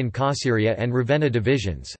Italian Caseria and Ravenna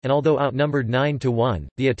divisions, and although outnumbered 9-1,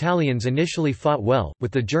 the Italians initially fought well,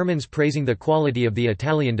 with the Germans praising the quality of the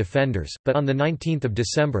Italian defenders, but on 19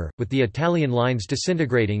 December, with the Italian lines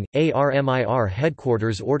disintegrating, ARMIR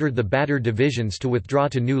headquarters ordered the battered divisions to withdraw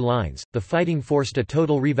to new lines. The fighting forced a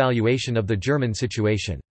total revaluation of the German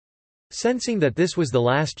situation. Sensing that this was the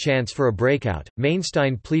last chance for a breakout,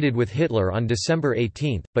 Manstein pleaded with Hitler on December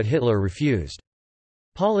 18, but Hitler refused.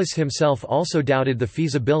 Paulus himself also doubted the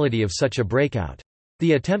feasibility of such a breakout.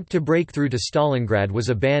 The attempt to break through to Stalingrad was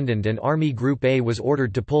abandoned and Army Group A was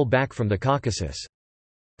ordered to pull back from the Caucasus.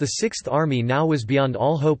 The 6th Army now was beyond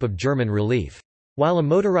all hope of German relief. While a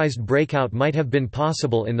motorized breakout might have been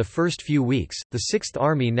possible in the first few weeks, the 6th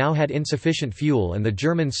Army now had insufficient fuel and the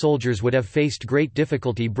German soldiers would have faced great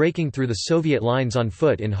difficulty breaking through the Soviet lines on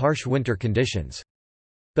foot in harsh winter conditions.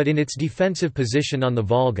 But in its defensive position on the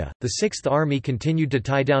Volga, the 6th Army continued to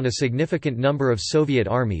tie down a significant number of Soviet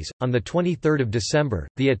armies. On 23 December,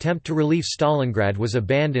 the attempt to relieve Stalingrad was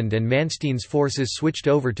abandoned and Manstein's forces switched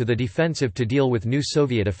over to the defensive to deal with new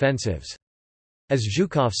Soviet offensives. As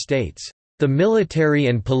Zhukov states, "The military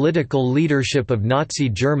and political leadership of Nazi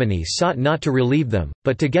Germany sought not to relieve them,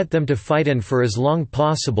 but to get them to fight on for as long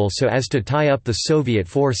possible so as to tie up the Soviet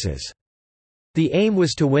forces. The aim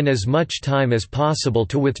was to win as much time as possible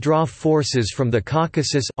to withdraw forces from the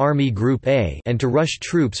Caucasus Army Group A and to rush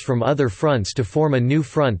troops from other fronts to form a new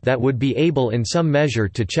front that would be able in some measure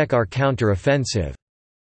to check our counter-offensive."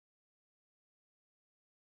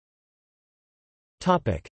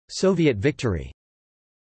 Soviet victory.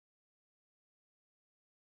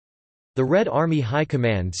 The Red Army High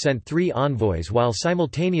Command sent 3 envoys while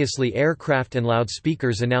simultaneously aircraft and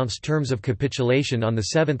loudspeakers announced terms of capitulation on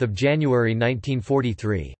 7 January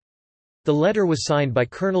 1943. The letter was signed by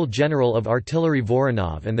Colonel General of Artillery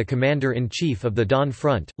Voronov and the Commander-in-Chief of the Don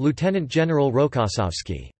Front, Lieutenant General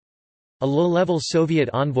Rokossovsky. A low-level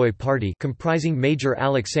Soviet envoy party comprising Major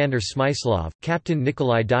Alexander Smyslov, Captain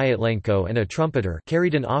Nikolai Dyatlenko and a trumpeter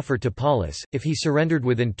carried an offer to Paulus. If he surrendered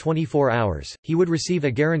within 24 hours, he would receive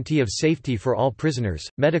a guarantee of safety for all prisoners,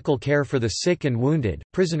 medical care for the sick and wounded,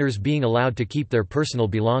 prisoners being allowed to keep their personal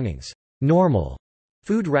belongings, normal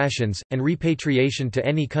food rations, and repatriation to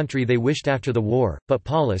any country they wished after the war, but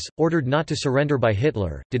Paulus, ordered not to surrender by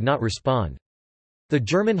Hitler, did not respond. The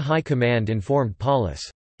German High Command informed Paulus,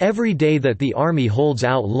 "Every day that the army holds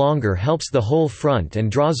out longer helps the whole front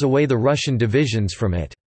and draws away the Russian divisions from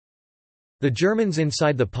it." The Germans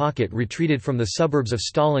inside the pocket retreated from the suburbs of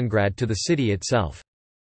Stalingrad to the city itself.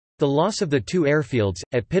 The loss of the two airfields,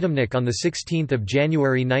 at Pitomnik on 16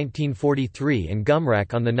 January 1943 and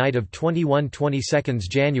Gumrak on the night of 21–22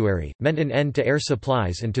 January, meant an end to air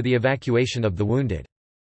supplies and to the evacuation of the wounded.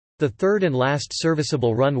 The third and last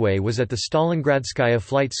serviceable runway was at the Stalingradskaya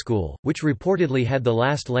Flight School, which reportedly had the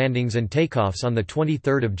last landings and takeoffs on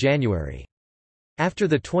 23 January. After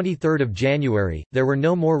 23 January, there were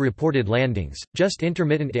no more reported landings, just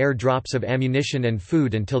intermittent air drops of ammunition and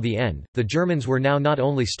food until the end. The Germans were now not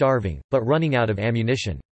only starving, but running out of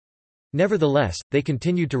ammunition. Nevertheless, they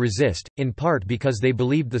continued to resist, in part because they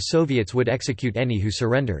believed the Soviets would execute any who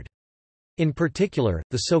surrendered. In particular,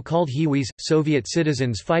 the so-called Hiwis, Soviet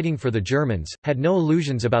citizens fighting for the Germans, had no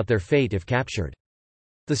illusions about their fate if captured.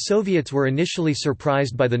 The Soviets were initially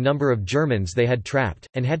surprised by the number of Germans they had trapped,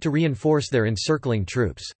 and had to reinforce their encircling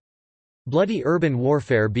troops. Bloody urban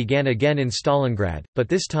warfare began again in Stalingrad, but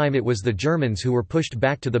this time it was the Germans who were pushed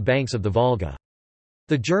back to the banks of the Volga.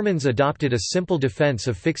 The Germans adopted a simple defense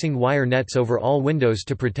of fixing wire nets over all windows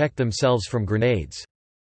to protect themselves from grenades.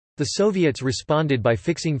 The Soviets responded by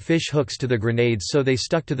fixing fish hooks to the grenades so they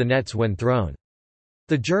stuck to the nets when thrown.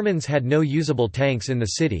 The Germans had no usable tanks in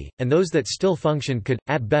the city, and those that still functioned could,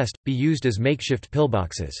 at best, be used as makeshift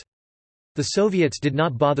pillboxes. The Soviets did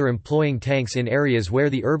not bother employing tanks in areas where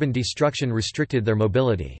the urban destruction restricted their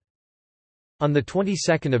mobility. On the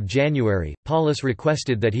 22nd of January, Paulus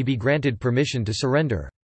requested that he be granted permission to surrender.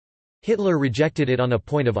 Hitler rejected it on a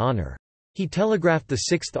point of honor. He telegraphed the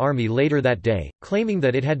Sixth Army later that day, claiming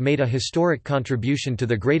that it had made a historic contribution to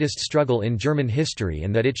the greatest struggle in German history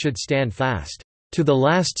and that it should stand fast, "to the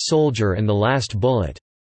last soldier and the last bullet."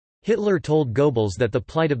 Hitler told Goebbels that the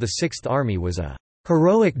plight of the Sixth Army was a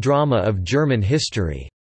 "heroic drama of German history."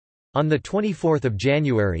 On 24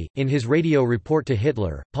 January, in his radio report to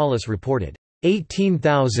Hitler, Paulus reported,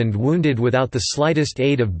 18,000 wounded without the slightest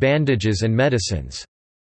aid of bandages and medicines.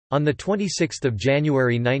 On 26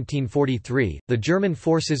 January 1943, the German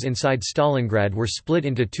forces inside Stalingrad were split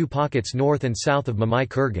into two pockets north and south of Mamaye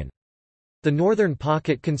Kurgan. The northern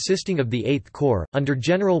pocket, consisting of the 8th Corps, under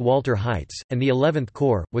General Walter Heitz, and the 11th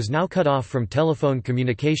Corps, was now cut off from telephone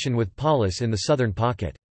communication with Paulus in the southern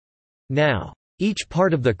pocket. Now, each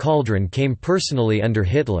part of the cauldron came personally under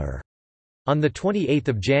Hitler. On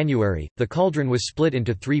 28 January, the cauldron was split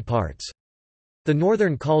into three parts. The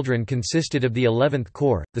northern cauldron consisted of the 11th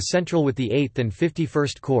Corps, the central with the 8th and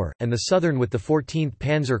 51st Corps, and the southern with the 14th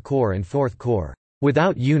Panzer Corps and 4th Corps,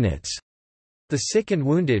 without units. The sick and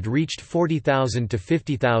wounded reached 40,000 to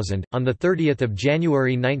 50,000. On 30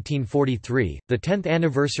 January 1943, the 10th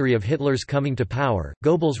anniversary of Hitler's coming to power,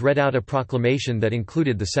 Goebbels read out a proclamation that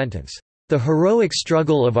included the sentence, "The heroic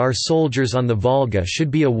struggle of our soldiers on the Volga should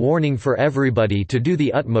be a warning for everybody to do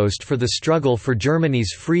the utmost for the struggle for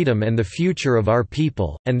Germany's freedom and the future of our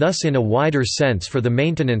people, and thus in a wider sense for the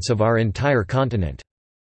maintenance of our entire continent."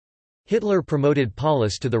 Hitler promoted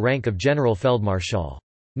Paulus to the rank of Generalfeldmarschall.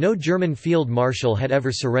 No German field marshal had ever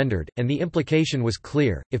surrendered, and the implication was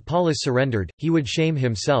clear: if Paulus surrendered, he would shame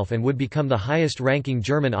himself and would become the highest-ranking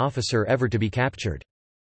German officer ever to be captured.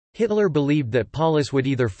 Hitler believed that Paulus would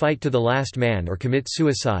either fight to the last man or commit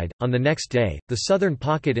suicide. On the next day, the southern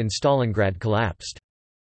pocket in Stalingrad collapsed.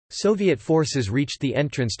 Soviet forces reached the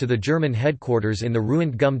entrance to the German headquarters in the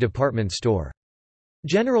ruined gum department store.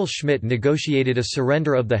 General Schmidt negotiated a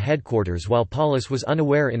surrender of the headquarters while Paulus was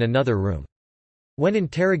unaware in another room. When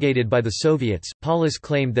interrogated by the Soviets, Paulus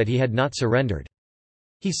claimed that he had not surrendered.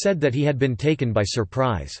 He said that he had been taken by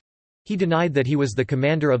surprise. He denied that he was the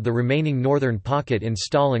commander of the remaining northern pocket in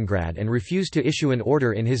Stalingrad and refused to issue an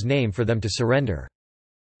order in his name for them to surrender.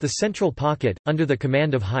 The central pocket, under the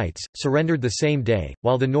command of Heitz, surrendered the same day,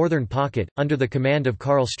 while the northern pocket, under the command of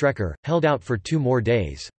Karl Strecker, held out for 2 more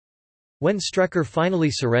days. When Strecker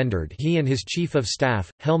finally surrendered, he and his chief of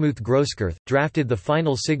staff, Helmuth Grosskreutz, drafted the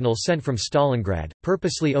final signal sent from Stalingrad,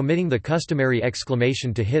 purposely omitting the customary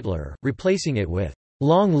exclamation to Hitler, replacing it with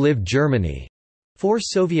 "Long live Germany." 4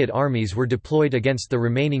 Soviet armies were deployed against the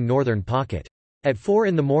remaining northern pocket. At 4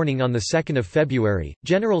 in the morning on 2 February,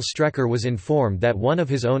 General Strecker was informed that one of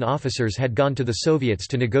his own officers had gone to the Soviets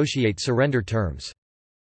to negotiate surrender terms.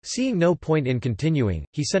 Seeing no point in continuing,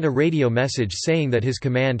 he sent a radio message saying that his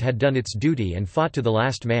command had done its duty and fought to the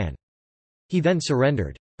last man. He then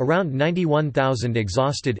surrendered. Around 91,000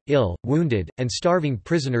 exhausted, ill, wounded, and starving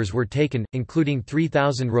prisoners were taken, including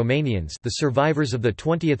 3,000 Romanians, the survivors of the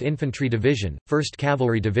 20th Infantry Division, 1st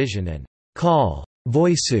Cavalry Division and Kal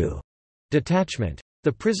Voicu detachment.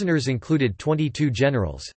 The prisoners included 22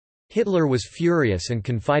 generals. Hitler was furious and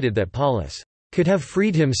confided that Paulus could have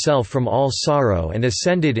freed himself from all sorrow and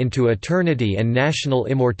ascended into eternity and national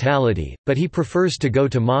immortality, but he prefers to go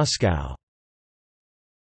to Moscow.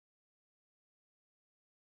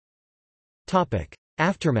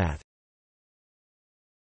 Aftermath.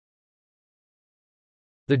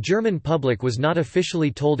 The German public was not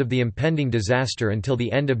officially told of the impending disaster until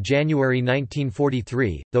the end of January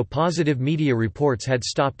 1943, though positive media reports had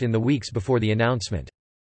stopped in the weeks before the announcement.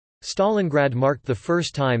 Stalingrad marked the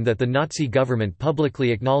first time that the Nazi government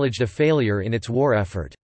publicly acknowledged a failure in its war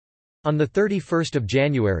effort. On 31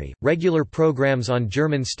 January, regular programs on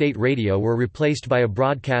German state radio were replaced by a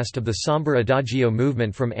broadcast of the somber Adagio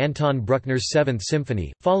movement from Anton Bruckner's Seventh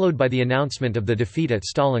Symphony, followed by the announcement of the defeat at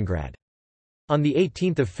Stalingrad. On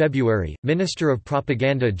 18 February, Minister of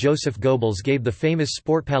Propaganda Joseph Goebbels gave the famous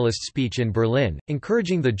Sportpalast speech in Berlin,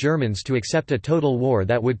 encouraging the Germans to accept a total war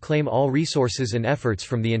that would claim all resources and efforts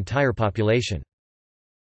from the entire population.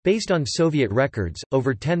 Based on Soviet records,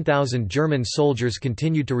 over 10,000 German soldiers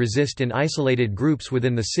continued to resist in isolated groups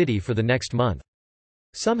within the city for the next month.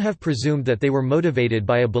 Some have presumed that they were motivated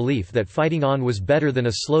by a belief that fighting on was better than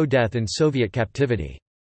a slow death in Soviet captivity.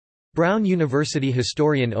 Brown University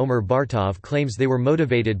historian Omer Bartov claims they were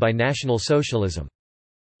motivated by National Socialism.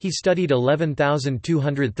 He studied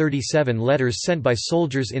 11,237 letters sent by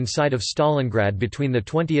soldiers inside of Stalingrad between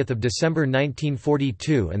 20 December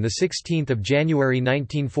 1942 and 16 January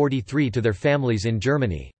 1943 to their families in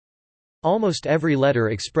Germany. Almost every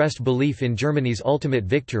letter expressed belief in Germany's ultimate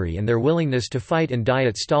victory and their willingness to fight and die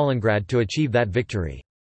at Stalingrad to achieve that victory.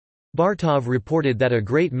 Bartov reported that a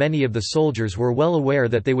great many of the soldiers were well aware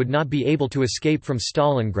that they would not be able to escape from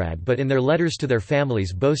Stalingrad, but in their letters to their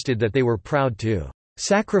families boasted that they were proud to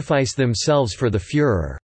sacrifice themselves for the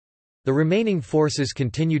Führer. The remaining forces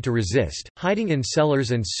continued to resist, hiding in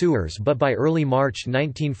cellars and sewers, but by early March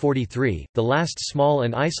 1943, the last small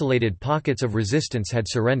and isolated pockets of resistance had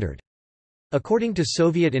surrendered. According to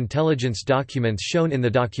Soviet intelligence documents shown in the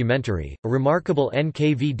documentary, a remarkable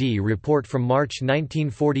NKVD report from March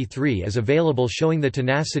 1943 is available showing the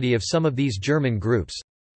tenacity of some of these German groups.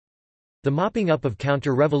 The mopping up of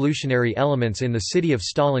counter-revolutionary elements in the city of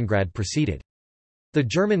Stalingrad proceeded. The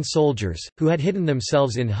German soldiers, who had hidden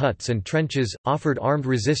themselves in huts and trenches, offered armed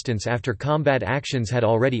resistance after combat actions had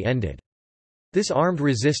already ended. This armed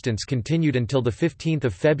resistance continued until 15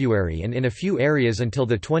 February and in a few areas until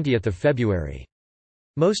 20 February.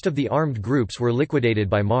 Most of the armed groups were liquidated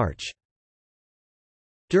by March.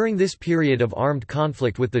 During this period of armed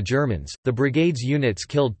conflict with the Germans, the brigade's units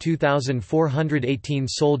killed 2,418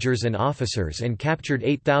 soldiers and officers and captured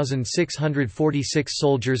 8,646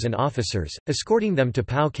 soldiers and officers, escorting them to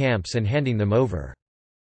POW camps and handing them over.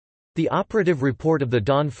 The operative report of the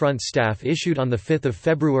Don Front Staff issued on 5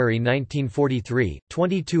 February 1943,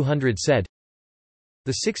 2200 said,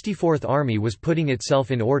 "The 64th Army was putting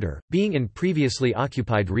itself in order, being in previously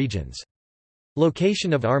occupied regions.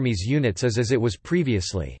 Location of Army's units is as it was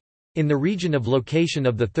previously. In the region of location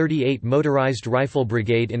of the 38 Motorized Rifle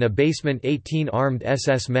Brigade in a basement 18 armed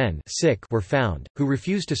SS men were found, who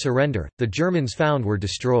refused to surrender, the Germans found were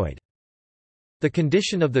destroyed. The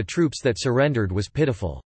condition of the troops that surrendered was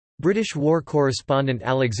pitiful." British war correspondent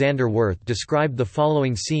Alexander Worth described the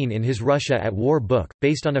following scene in his Russia at War book,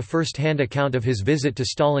 based on a first-hand account of his visit to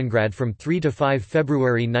Stalingrad from 3 to 5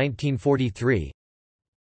 February 1943.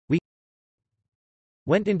 "We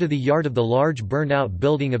went into the yard of the large burned-out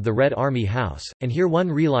building of the Red Army House, and here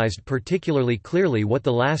one realized particularly clearly what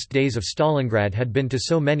the last days of Stalingrad had been to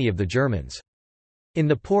so many of the Germans. In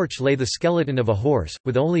the porch lay the skeleton of a horse,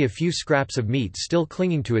 with only a few scraps of meat still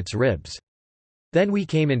clinging to its ribs. Then we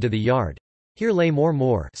came into the yard. Here lay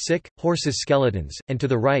more sick horses' skeletons, and to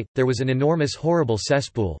the right, there was an enormous horrible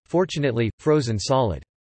cesspool, fortunately, frozen solid.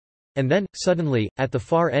 And then, suddenly, at the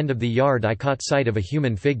far end of the yard I caught sight of a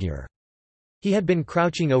human figure. He had been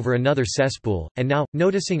crouching over another cesspool, and now,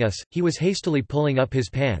 noticing us, he was hastily pulling up his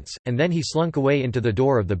pants, and then he slunk away into the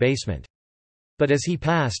door of the basement. But as he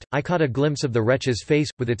passed, I caught a glimpse of the wretch's face,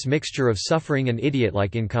 with its mixture of suffering and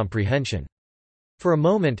idiot-like incomprehension. For a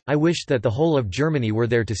moment, I wished that the whole of Germany were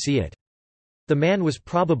there to see it. The man was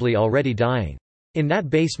probably already dying. In that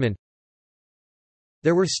basement,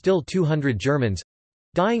 there were still 200 Germans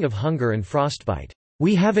dying of hunger and frostbite.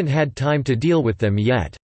 We haven't had time to deal with them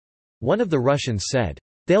yet, one of the Russians said.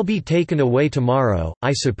 They'll be taken away tomorrow,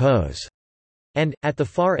 I suppose. And, at the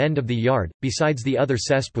far end of the yard, besides the other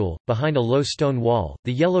cesspool, behind a low stone wall,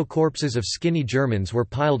 the yellow corpses of skinny Germans were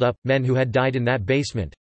piled up, men who had died in that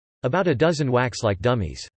basement. About a dozen wax-like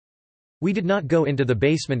dummies. We did not go into the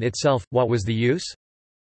basement itself, what was the use?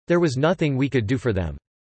 There was nothing we could do for them.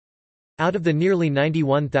 Out of the nearly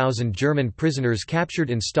 91,000 German prisoners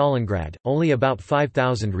captured in Stalingrad, only about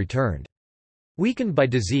 5,000 returned. Weakened by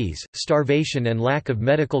disease, starvation and lack of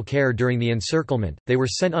medical care during the encirclement, they were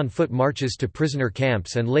sent on foot marches to prisoner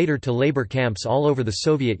camps and later to labor camps all over the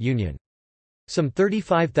Soviet Union. Some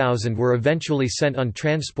 35,000 were eventually sent on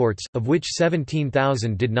transports, of which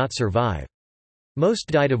 17,000 did not survive. Most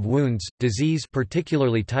died of wounds, disease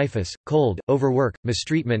particularly typhus, cold, overwork,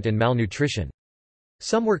 mistreatment and malnutrition.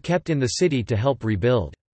 Some were kept in the city to help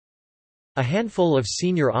rebuild. A handful of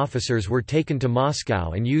senior officers were taken to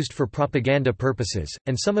Moscow and used for propaganda purposes,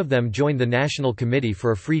 and some of them joined the National Committee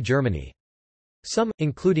for a Free Germany. Some,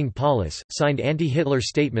 including Paulus, signed anti-Hitler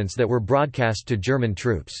statements that were broadcast to German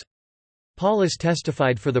troops. Paulus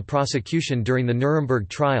testified for the prosecution during the Nuremberg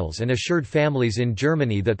trials and assured families in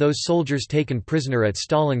Germany that those soldiers taken prisoner at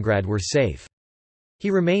Stalingrad were safe. He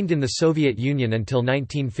remained in the Soviet Union until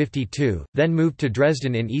 1952, then moved to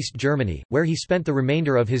Dresden in East Germany, where he spent the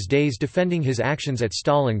remainder of his days defending his actions at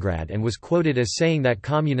Stalingrad and was quoted as saying that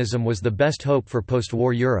communism was the best hope for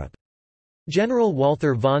post-war Europe. General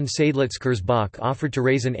Walther von Seydlitz-Kurzbach offered to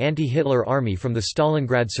raise an anti-Hitler army from the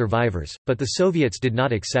Stalingrad survivors, but the Soviets did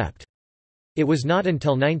not accept. It was not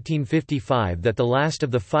until 1955 that the last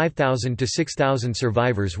of the 5,000 to 6,000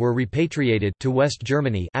 survivors were repatriated to West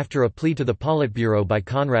Germany after a plea to the Politburo by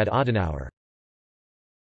Konrad Adenauer.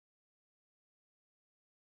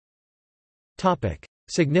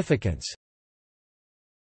 Significance.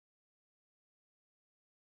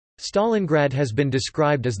 Stalingrad has been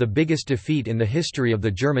described as the biggest defeat in the history of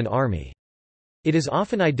the German army. It is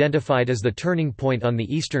often identified as the turning point on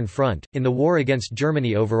the Eastern Front, in the war against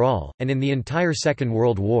Germany overall, and in the entire Second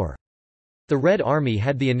World War. The Red Army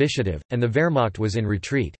had the initiative, and the Wehrmacht was in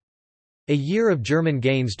retreat. A year of German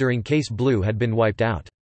gains during Case Blue had been wiped out.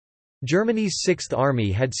 Germany's Sixth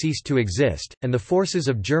Army had ceased to exist, and the forces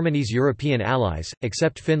of Germany's European allies,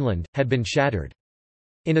 except Finland, had been shattered.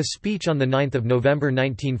 In a speech on 9 November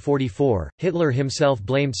 1944, Hitler himself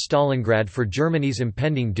blamed Stalingrad for Germany's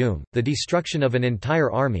impending doom, the destruction of an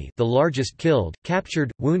entire army, the largest killed,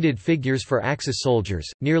 captured, wounded figures for Axis soldiers,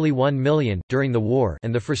 nearly 1 million, during the war,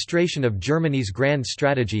 and the frustration of Germany's grand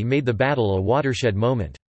strategy made the battle a watershed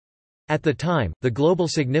moment. At the time, the global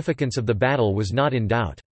significance of the battle was not in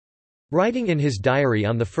doubt. Writing in his diary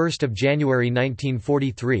on 1 January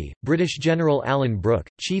 1943, British General Alan Brooke,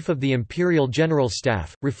 chief of the Imperial General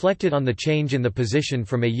Staff, reflected on the change in the position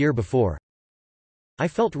from a year before. I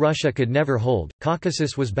felt Russia could never hold,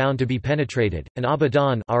 Caucasus was bound to be penetrated, and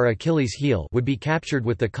Abadan, our Achilles heel, would be captured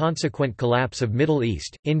with the consequent collapse of Middle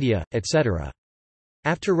East, India, etc.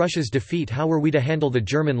 After Russia's defeat, how were we to handle the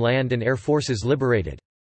German land and air forces liberated?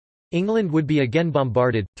 England would be again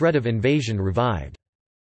bombarded, threat of invasion revived.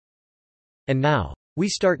 And now. We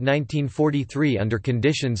start 1943 under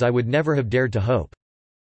conditions I would never have dared to hope.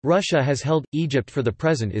 Russia has held, Egypt for the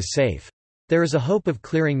present is safe. There is a hope of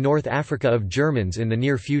clearing North Africa of Germans in the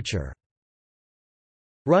near future.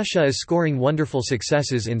 Russia is scoring wonderful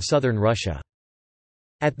successes in southern Russia.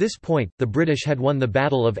 At this point, the British had won the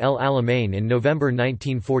Battle of El Alamein in November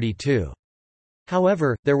 1942.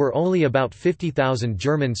 However, there were only about 50,000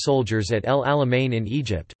 German soldiers at El Alamein in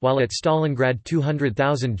Egypt, while at Stalingrad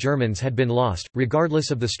 200,000 Germans had been lost.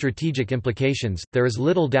 Regardless of the strategic implications, there is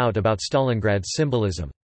little doubt about Stalingrad's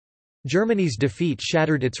symbolism. Germany's defeat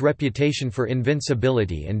shattered its reputation for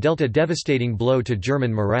invincibility and dealt a devastating blow to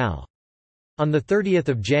German morale. On 30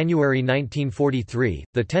 January 1943,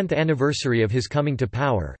 the 10th anniversary of his coming to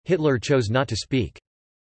power, Hitler chose not to speak.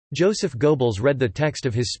 Joseph Goebbels read the text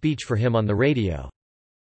of his speech for him on the radio.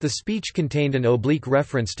 The speech contained an oblique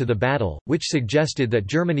reference to the battle, which suggested that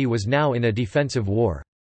Germany was now in a defensive war.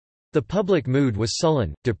 The public mood was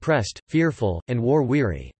sullen, depressed, fearful, and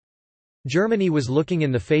war-weary. Germany was looking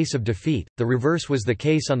in the face of defeat, the reverse was the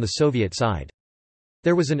case on the Soviet side.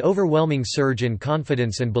 There was an overwhelming surge in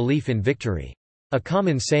confidence and belief in victory. A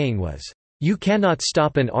common saying was, "You cannot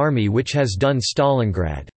stop an army which has done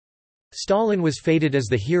Stalingrad." Stalin was feted as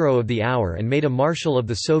the hero of the hour and made a marshal of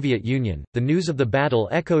the Soviet Union. The news of the battle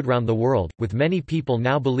echoed round the world, with many people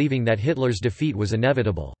now believing that Hitler's defeat was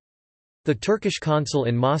inevitable. The Turkish consul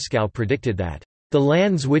in Moscow predicted that, "The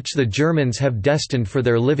lands which the Germans have destined for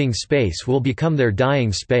their living space will become their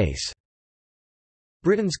dying space."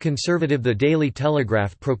 Britain's conservative The Daily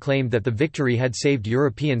Telegraph proclaimed that the victory had saved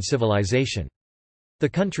European civilization. The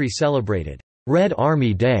country celebrated Red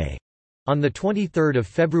Army Day on 23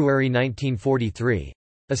 February 1943.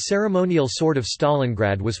 A ceremonial sword of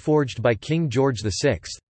Stalingrad was forged by King George VI.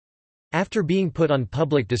 After being put on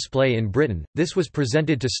public display in Britain, this was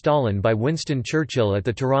presented to Stalin by Winston Churchill at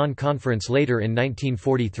the Tehran Conference later in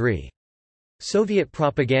 1943. Soviet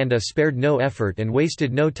propaganda spared no effort and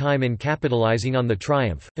wasted no time in capitalizing on the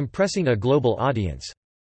triumph, impressing a global audience.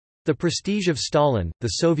 The prestige of Stalin,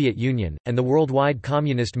 the Soviet Union, and the worldwide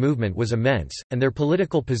communist movement was immense, and their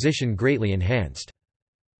political position greatly enhanced.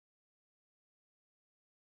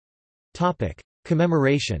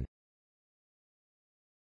 Commemoration.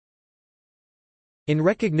 In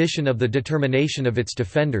recognition of the determination of its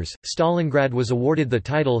defenders, Stalingrad was awarded the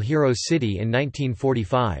title Hero City in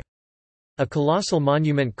 1945. A colossal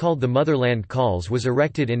monument called the Motherland Calls was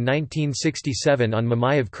erected in 1967 on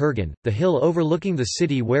Mamayev Kurgan, the hill overlooking the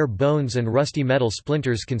city where bones and rusty metal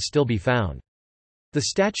splinters can still be found. The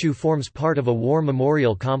statue forms part of a war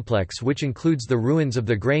memorial complex which includes the ruins of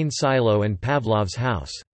the grain silo and Pavlov's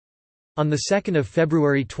house. On 2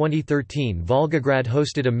 February 2013, Volgograd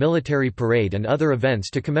hosted a military parade and other events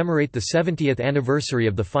to commemorate the 70th anniversary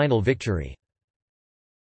of the final victory.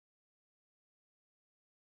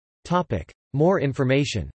 More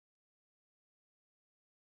information.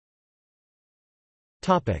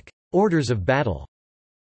 Orders of battle.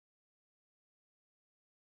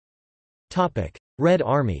 Red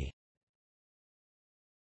Army.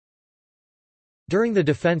 During the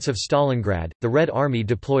defense of Stalingrad, the Red Army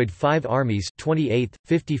deployed 5 armies, 28th,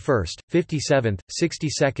 51st, 57th,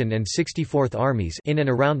 62nd and 64th Armies in and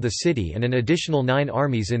around the city and an additional 9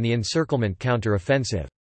 armies in the encirclement counter-offensive.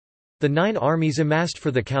 The 9 armies amassed for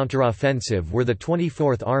the counter-offensive were the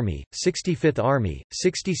 24th Army, 65th Army,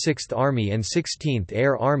 66th Army and 16th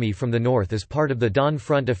Air Army from the north as part of the Don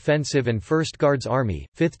Front Offensive and 1st Guards Army,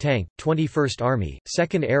 5th Tank, 21st Army,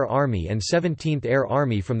 2nd Air Army and 17th Air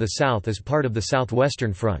Army from the south as part of the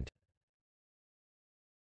Southwestern Front.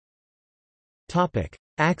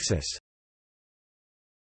 Axis.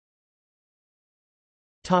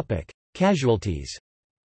 Casualties.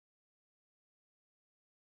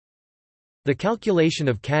 The calculation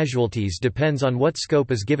of casualties depends on what scope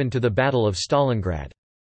is given to the Battle of Stalingrad.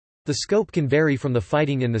 The scope can vary from the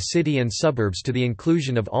fighting in the city and suburbs to the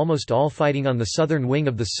inclusion of almost all fighting on the southern wing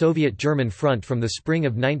of the Soviet-German front from the spring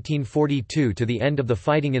of 1942 to the end of the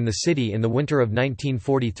fighting in the city in the winter of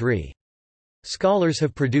 1943. Scholars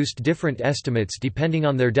have produced different estimates depending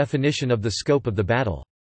on their definition of the scope of the battle.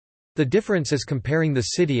 The difference is comparing the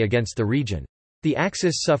city against the region. The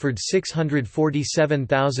Axis suffered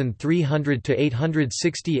 647,300 to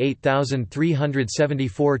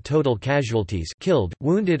 868,374 total casualties killed,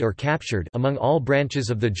 wounded or captured among all branches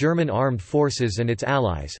of the German armed forces and its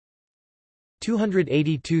allies.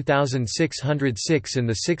 282,606 in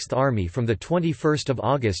the 6th Army from the 21st of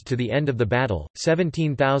August to the end of the battle,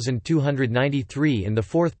 17,293 in the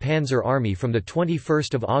 4th Panzer Army from the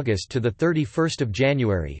 21st of August to the 31st of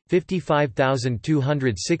January,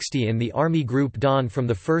 55,260 in the Army Group Don from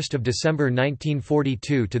the 1st of December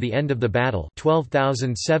 1942 to the end of the battle,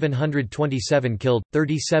 12,727 killed,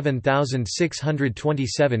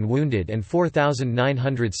 37,627 wounded and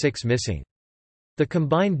 4,906 missing. The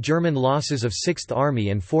combined German losses of 6th Army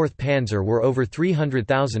and 4th Panzer were over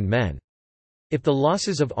 300,000 men. If the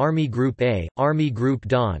losses of Army Group A, Army Group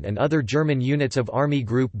Don and other German units of Army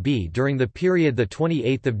Group B during the period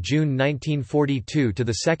 28 June 1942 to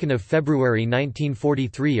 2 February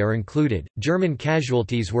 1943 are included, German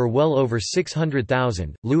casualties were well over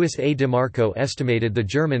 600,000. Louis A. DeMarco estimated the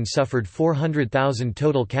Germans suffered 400,000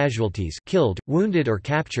 total casualties killed, wounded or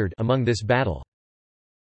captured among this battle.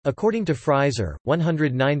 According to Fraser,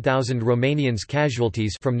 109,000 Romanians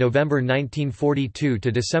casualties from November 1942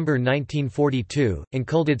 to December 1942,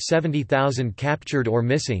 included 70,000 captured or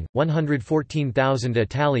missing, 114,000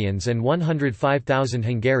 Italians and 105,000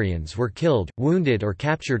 Hungarians were killed, wounded or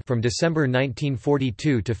captured from December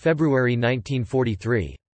 1942 to February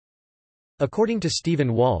 1943. According to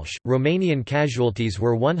Stephen Walsh, Romanian casualties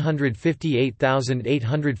were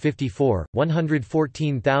 158,854,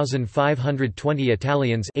 114,520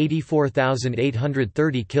 Italians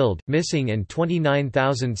 84,830 killed, missing and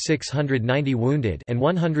 29,690 wounded and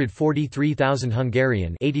 143,000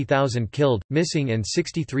 Hungarian 80,000 killed, missing and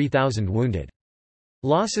 63,000 wounded.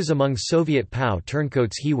 Losses among Soviet POW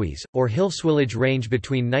turncoats Hiwis, or Hilfswillage range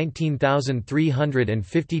between 19,300 and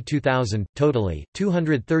 52,000, totally,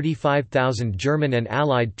 235,000 German and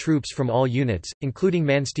Allied troops from all units, including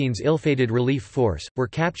Manstein's ill-fated relief force, were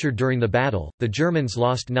captured during the battle. The Germans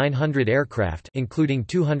lost 900 aircraft including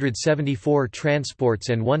 274 transports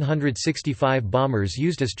and 165 bombers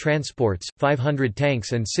used as transports, 500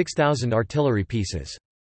 tanks and 6,000 artillery pieces.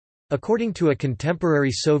 According to a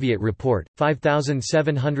contemporary Soviet report,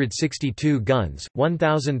 5,762 guns,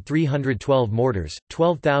 1,312 mortars,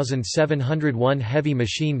 12,701 heavy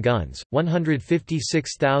machine guns,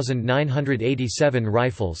 156,987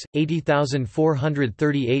 rifles,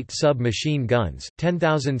 80,438 sub-machine guns,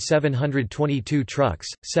 10,722 trucks,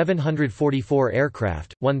 744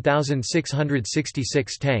 aircraft,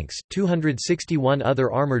 1,666 tanks, 261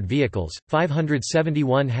 other armored vehicles,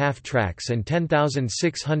 571 half-tracks and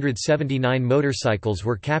 10,679 motorcycles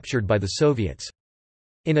were captured by the Soviets.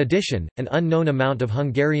 In addition, an unknown amount of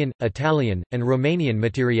Hungarian, Italian, and Romanian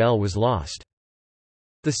materiel was lost.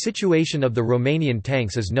 The situation of the Romanian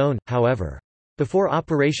tanks is known, however. Before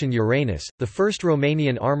Operation Uranus, the 1st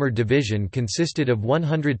Romanian Armoured Division consisted of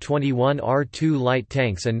 121 R2 light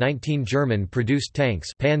tanks and 19 German-produced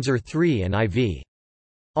tanks Panzer III and IV.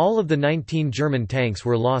 All of the 19 German tanks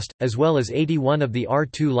were lost, as well as 81 of the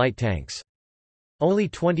R2 light tanks. Only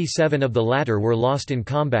 27 of the latter were lost in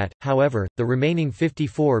combat, however, the remaining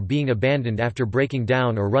 54 being abandoned after breaking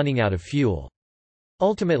down or running out of fuel.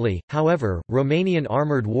 Ultimately, however, Romanian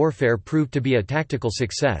armoured warfare proved to be a tactical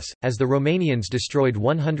success, as the Romanians destroyed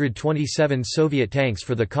 127 Soviet tanks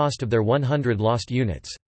for the cost of their 100 lost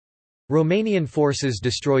units. Romanian forces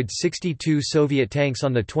destroyed 62 Soviet tanks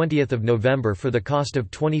on 20 November for the cost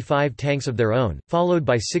of 25 tanks of their own, followed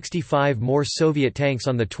by 65 more Soviet tanks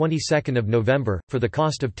on the 22nd of November, for the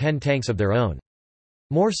cost of 10 tanks of their own.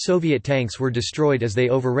 More Soviet tanks were destroyed as they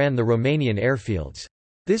overran the Romanian airfields.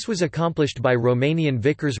 This was accomplished by Romanian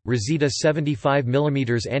Vickers, Rosita 75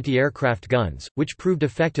 mm anti-aircraft guns, which proved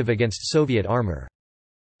effective against Soviet armour.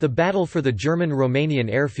 The battle for the German-Romanian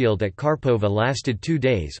airfield at Karpova lasted 2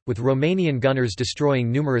 days, with Romanian gunners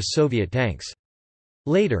destroying numerous Soviet tanks.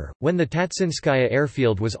 Later, when the Tatsinskaya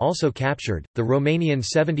airfield was also captured, the Romanian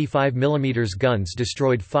 75 mm guns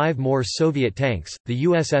destroyed 5 more Soviet tanks. The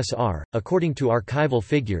USSR, according to archival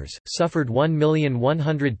figures, suffered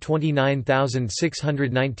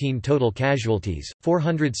 1,129,619 total casualties,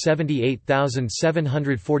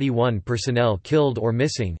 478,741 personnel killed or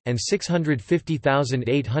missing, and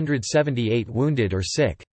 650,878 wounded or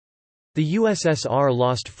sick. The USSR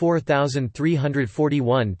lost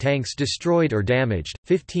 4,341 tanks destroyed or damaged,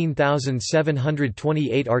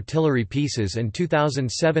 15,728 artillery pieces and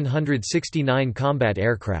 2,769 combat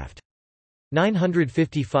aircraft.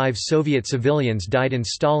 955 Soviet civilians died in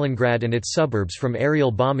Stalingrad and its suburbs from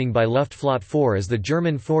aerial bombing by Luftflotte 4 as the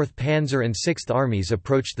German 4th Panzer and 6th Armies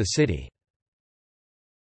approached the city.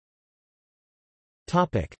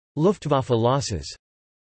 Luftwaffe losses.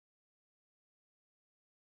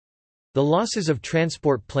 The losses of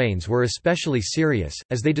transport planes were especially serious,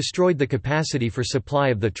 as they destroyed the capacity for supply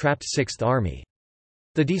of the trapped 6th Army.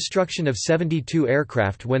 The destruction of 72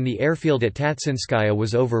 aircraft when the airfield at Tatsinskaya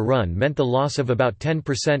was overrun meant the loss of about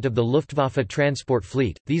 10% of the Luftwaffe transport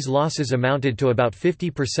fleet. These losses amounted to about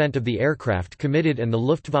 50% of the aircraft committed, and the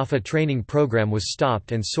Luftwaffe training program was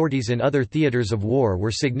stopped, and sorties in other theaters of war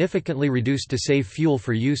were significantly reduced to save fuel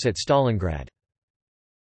for use at Stalingrad.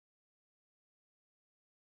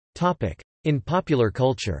 In popular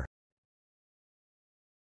culture.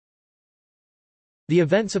 The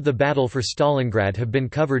events of the Battle for Stalingrad have been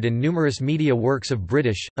covered in numerous media works of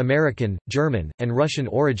British, American, German, and Russian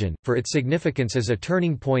origin, for its significance as a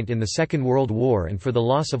turning point in the Second World War and for the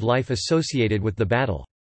loss of life associated with the battle.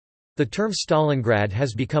 The term Stalingrad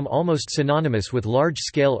has become almost synonymous with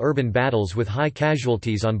large-scale urban battles with high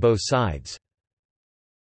casualties on both sides.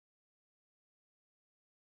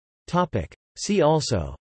 See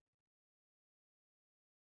also: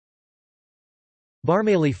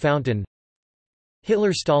 Barmaily Fountain,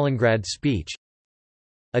 Hitler-Stalingrad speech,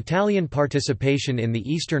 Italian participation in the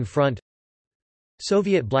Eastern Front,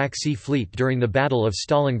 Soviet Black Sea Fleet during the Battle of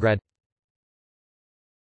Stalingrad.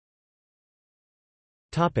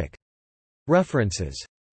 References.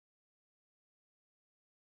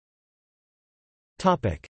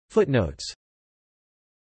 Footnotes.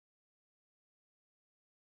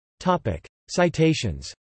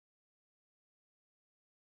 Citations.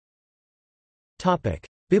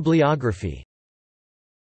 Bibliography.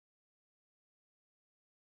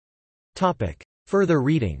 Further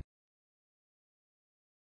reading.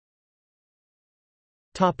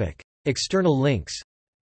 External links.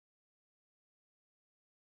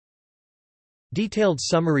 Detailed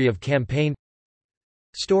summary of campaign.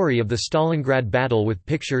 Story of the Stalingrad battle with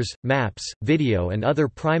pictures, maps, video and other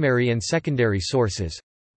primary and secondary sources.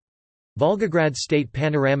 Volgograd State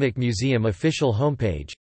Panoramic Museum official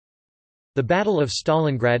homepage. The Battle of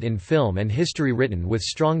Stalingrad in film and history written with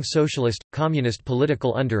strong socialist, communist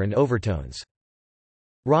political under- and overtones.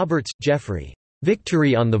 Roberts, Geoffrey.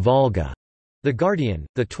 Victory on the Volga. The Guardian,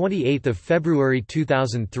 28 February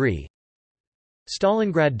 2003.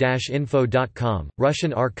 Stalingrad-info.com,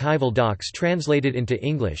 Russian archival docs translated into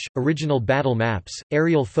English, original battle maps,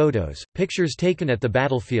 aerial photos, pictures taken at the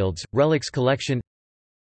battlefields, relics collection.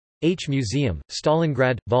 H Museum,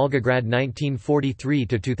 Stalingrad, Volgograd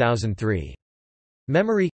 1943–2003.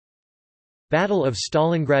 Memory. Battle of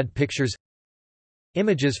Stalingrad pictures.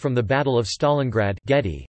 Images from the Battle of Stalingrad,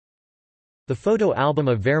 Getty. The photo album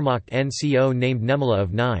of Wehrmacht NCO named Nemala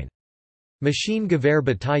of 9. Machine Gewehr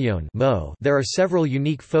Bataillon (MO). There are several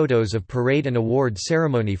unique photos of parade and award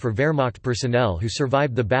ceremony for Wehrmacht personnel who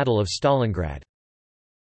survived the Battle of Stalingrad.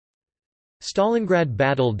 Stalingrad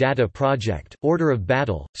Battle Data Project, Order of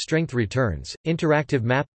Battle, Strength Returns, Interactive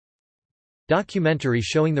Map. Documentary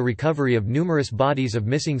showing the recovery of numerous bodies of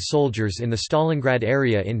missing soldiers in the Stalingrad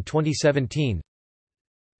area in 2017.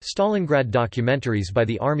 Stalingrad documentaries by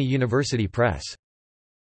the Army University Press.